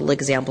anecdotal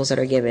examples that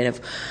are given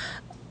of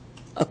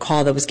a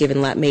call that was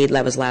made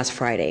last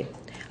Friday.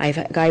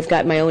 I've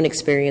got my own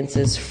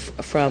experiences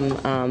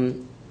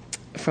from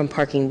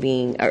parking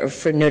being, or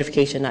for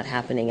notification not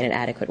happening in an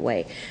adequate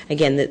way.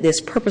 Again,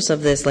 this purpose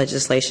of this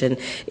legislation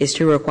is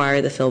to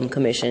require the Film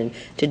Commission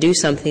to do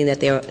something that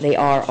they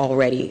are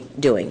already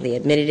doing. They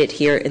admitted it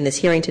here in this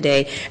hearing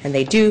today, and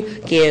they do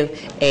give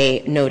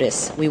a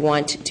notice. We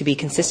want to be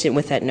consistent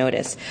with that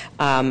notice.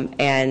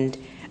 And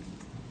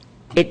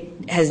it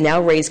has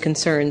now raised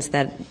concerns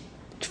that,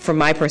 from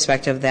my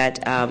perspective,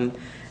 that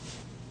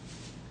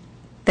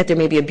there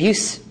may be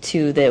abuse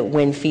to the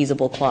when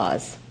feasible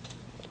clause,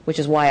 which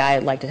is why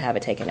I'd like to have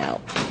it taken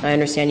out. I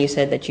understand you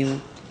said that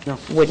you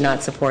would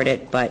not support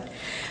it, but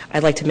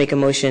I'd like to make a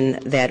motion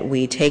that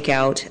we take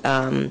out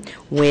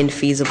when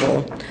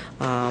feasible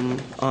on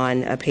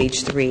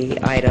page 3,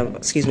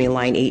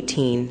 line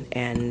 18,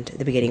 and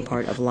the beginning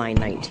part of line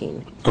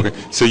 19. Okay.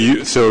 So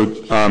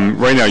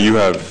right now you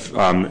have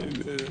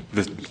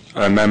the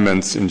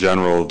amendments in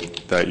general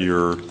that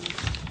you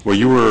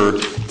were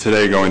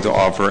today going to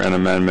offer an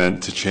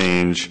amendment to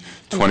change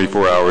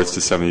 24 hours to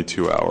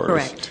 72 hours.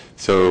 Correct.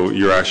 So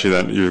you're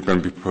going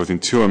to be proposing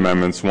two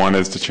amendments. One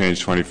is to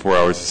change 24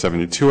 hours to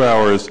 72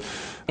 hours.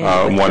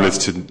 One is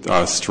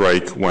to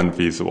strike when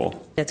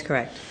feasible. That's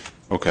correct.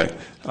 Okay.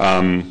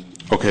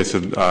 Okay, so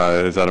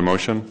is that a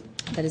motion?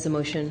 That is a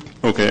motion.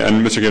 Okay,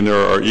 and Mr.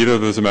 Gibner, are either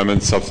of those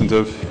amendments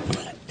substantive?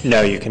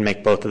 No, you can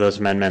make both of those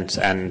amendments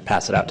and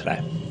pass it out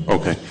today.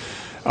 Okay.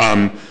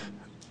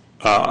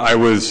 I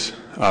was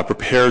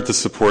prepared to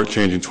support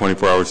changing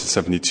 24 hours to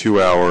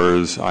 72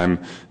 hours.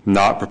 I'm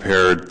not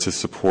prepared to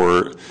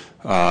support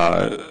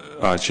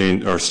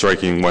change or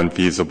striking when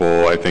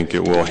feasible. I think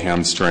it will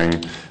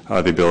hamstring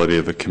the ability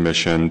of the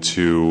Commission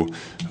to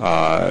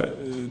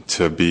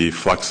be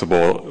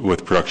flexible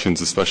with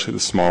productions, especially the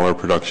smaller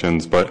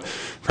productions, but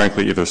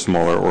frankly either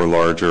smaller or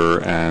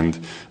larger. And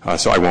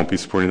so I won't be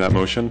supporting that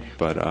motion,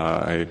 but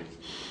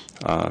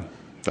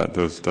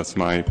that's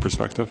my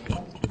perspective.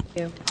 Thank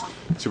you.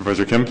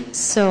 Supervisor Kim?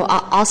 So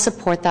I'll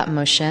support that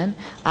motion.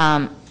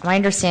 My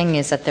understanding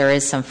is that there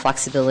is some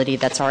flexibility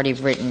that's already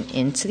written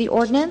into the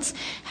ordinance.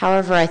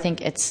 However, I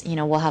think it's,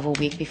 we'll have a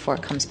week before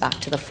it comes back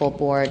to the full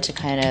board to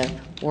kind of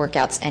work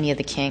out any of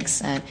the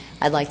kinks. And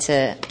I'd like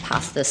to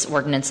pass this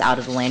ordinance out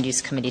of the Land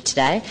Use Committee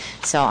today.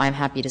 So I'm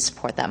happy to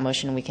support that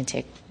motion, and we can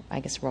take,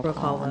 I guess, roll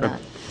call on that.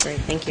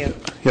 Great, thank you.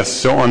 Yes,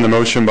 so on the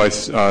motion by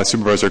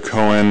Supervisor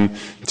Cohen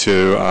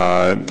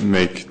to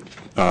make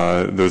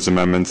those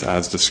amendments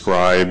as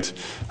described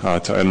to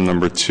item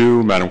number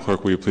 2, Madam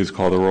Clerk, will you please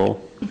call the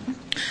roll? Mm-hmm.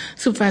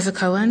 Supervisor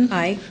Cohen?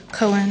 Aye.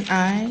 Cohen,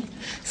 aye.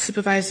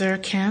 Supervisor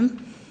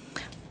Kim?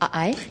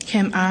 Aye.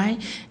 Kim, aye.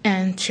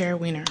 And Chair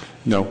Wiener?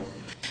 No.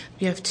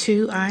 We have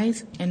 2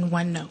 ayes and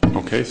 1 no.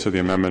 Okay, so the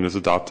amendment is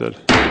adopted.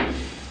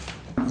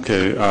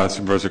 Okay,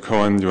 Supervisor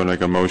Cohen, do you want to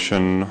make a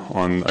motion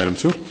on item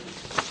 2?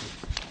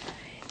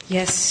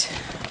 Yes,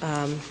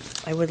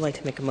 I would like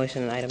to make a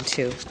motion on item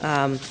 2.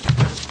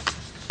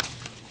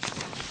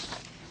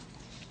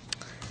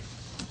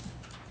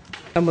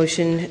 A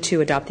motion to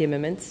adopt the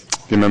amendments.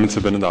 The amendments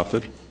have been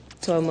adopted.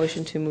 So a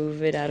motion to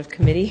move it out of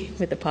committee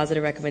with a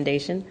positive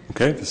recommendation.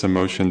 Okay, there's a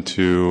motion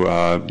to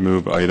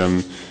move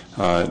item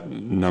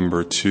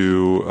number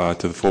 2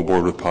 to the full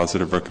board with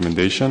positive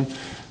recommendation.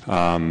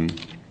 I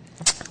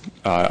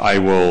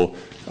will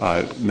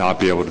not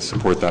be able to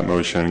support that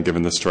motion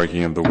given the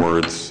striking of the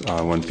words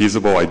when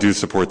feasible. I do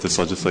support this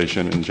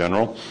legislation in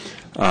general.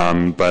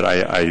 But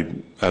I,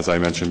 as I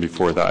mentioned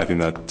before, that I think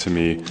that to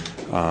me,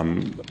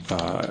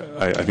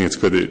 I think it's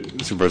good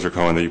that Supervisor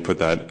Cohen that you put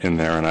that in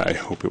there, and I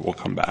hope it will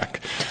come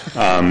back.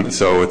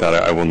 So with that,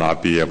 I will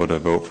not be able to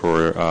vote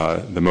for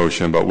the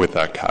motion, but with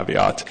that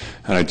caveat.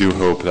 And I do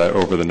hope that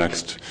over the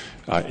next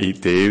 8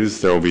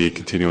 days, there will be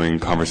continuing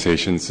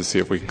conversations to see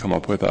if we can come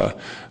up with a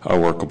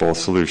workable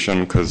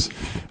solution, because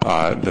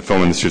the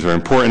film industry is very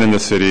important in the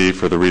city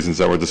for the reasons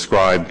that were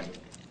described.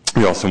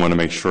 We also want to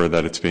make sure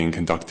that it's being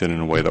conducted in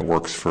a way that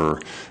works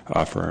for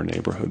our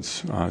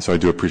neighborhoods. So I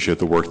do appreciate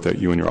the work that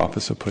you and your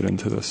office have put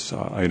into this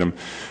item.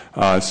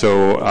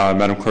 So,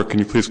 Madam Clerk, can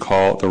you please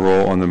call the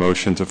roll on the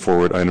motion to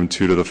forward item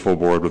 2 to the full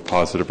board with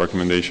positive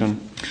recommendation?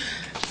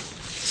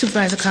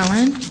 Supervisor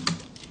Cohen?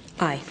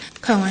 Aye.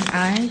 Cohen,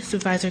 aye.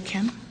 Supervisor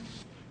Kim?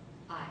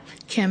 Aye.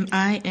 Kim,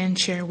 aye. And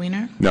Chair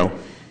Wiener? No.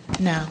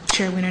 No.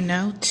 Chair Wiener,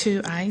 no.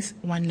 2 ayes,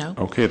 1 no.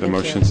 Okay, the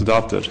motion is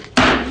adopted.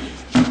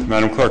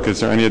 Madam Clerk,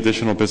 is there any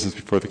additional business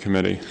before the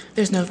committee?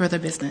 There's no further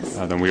business.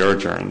 Then we are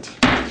adjourned.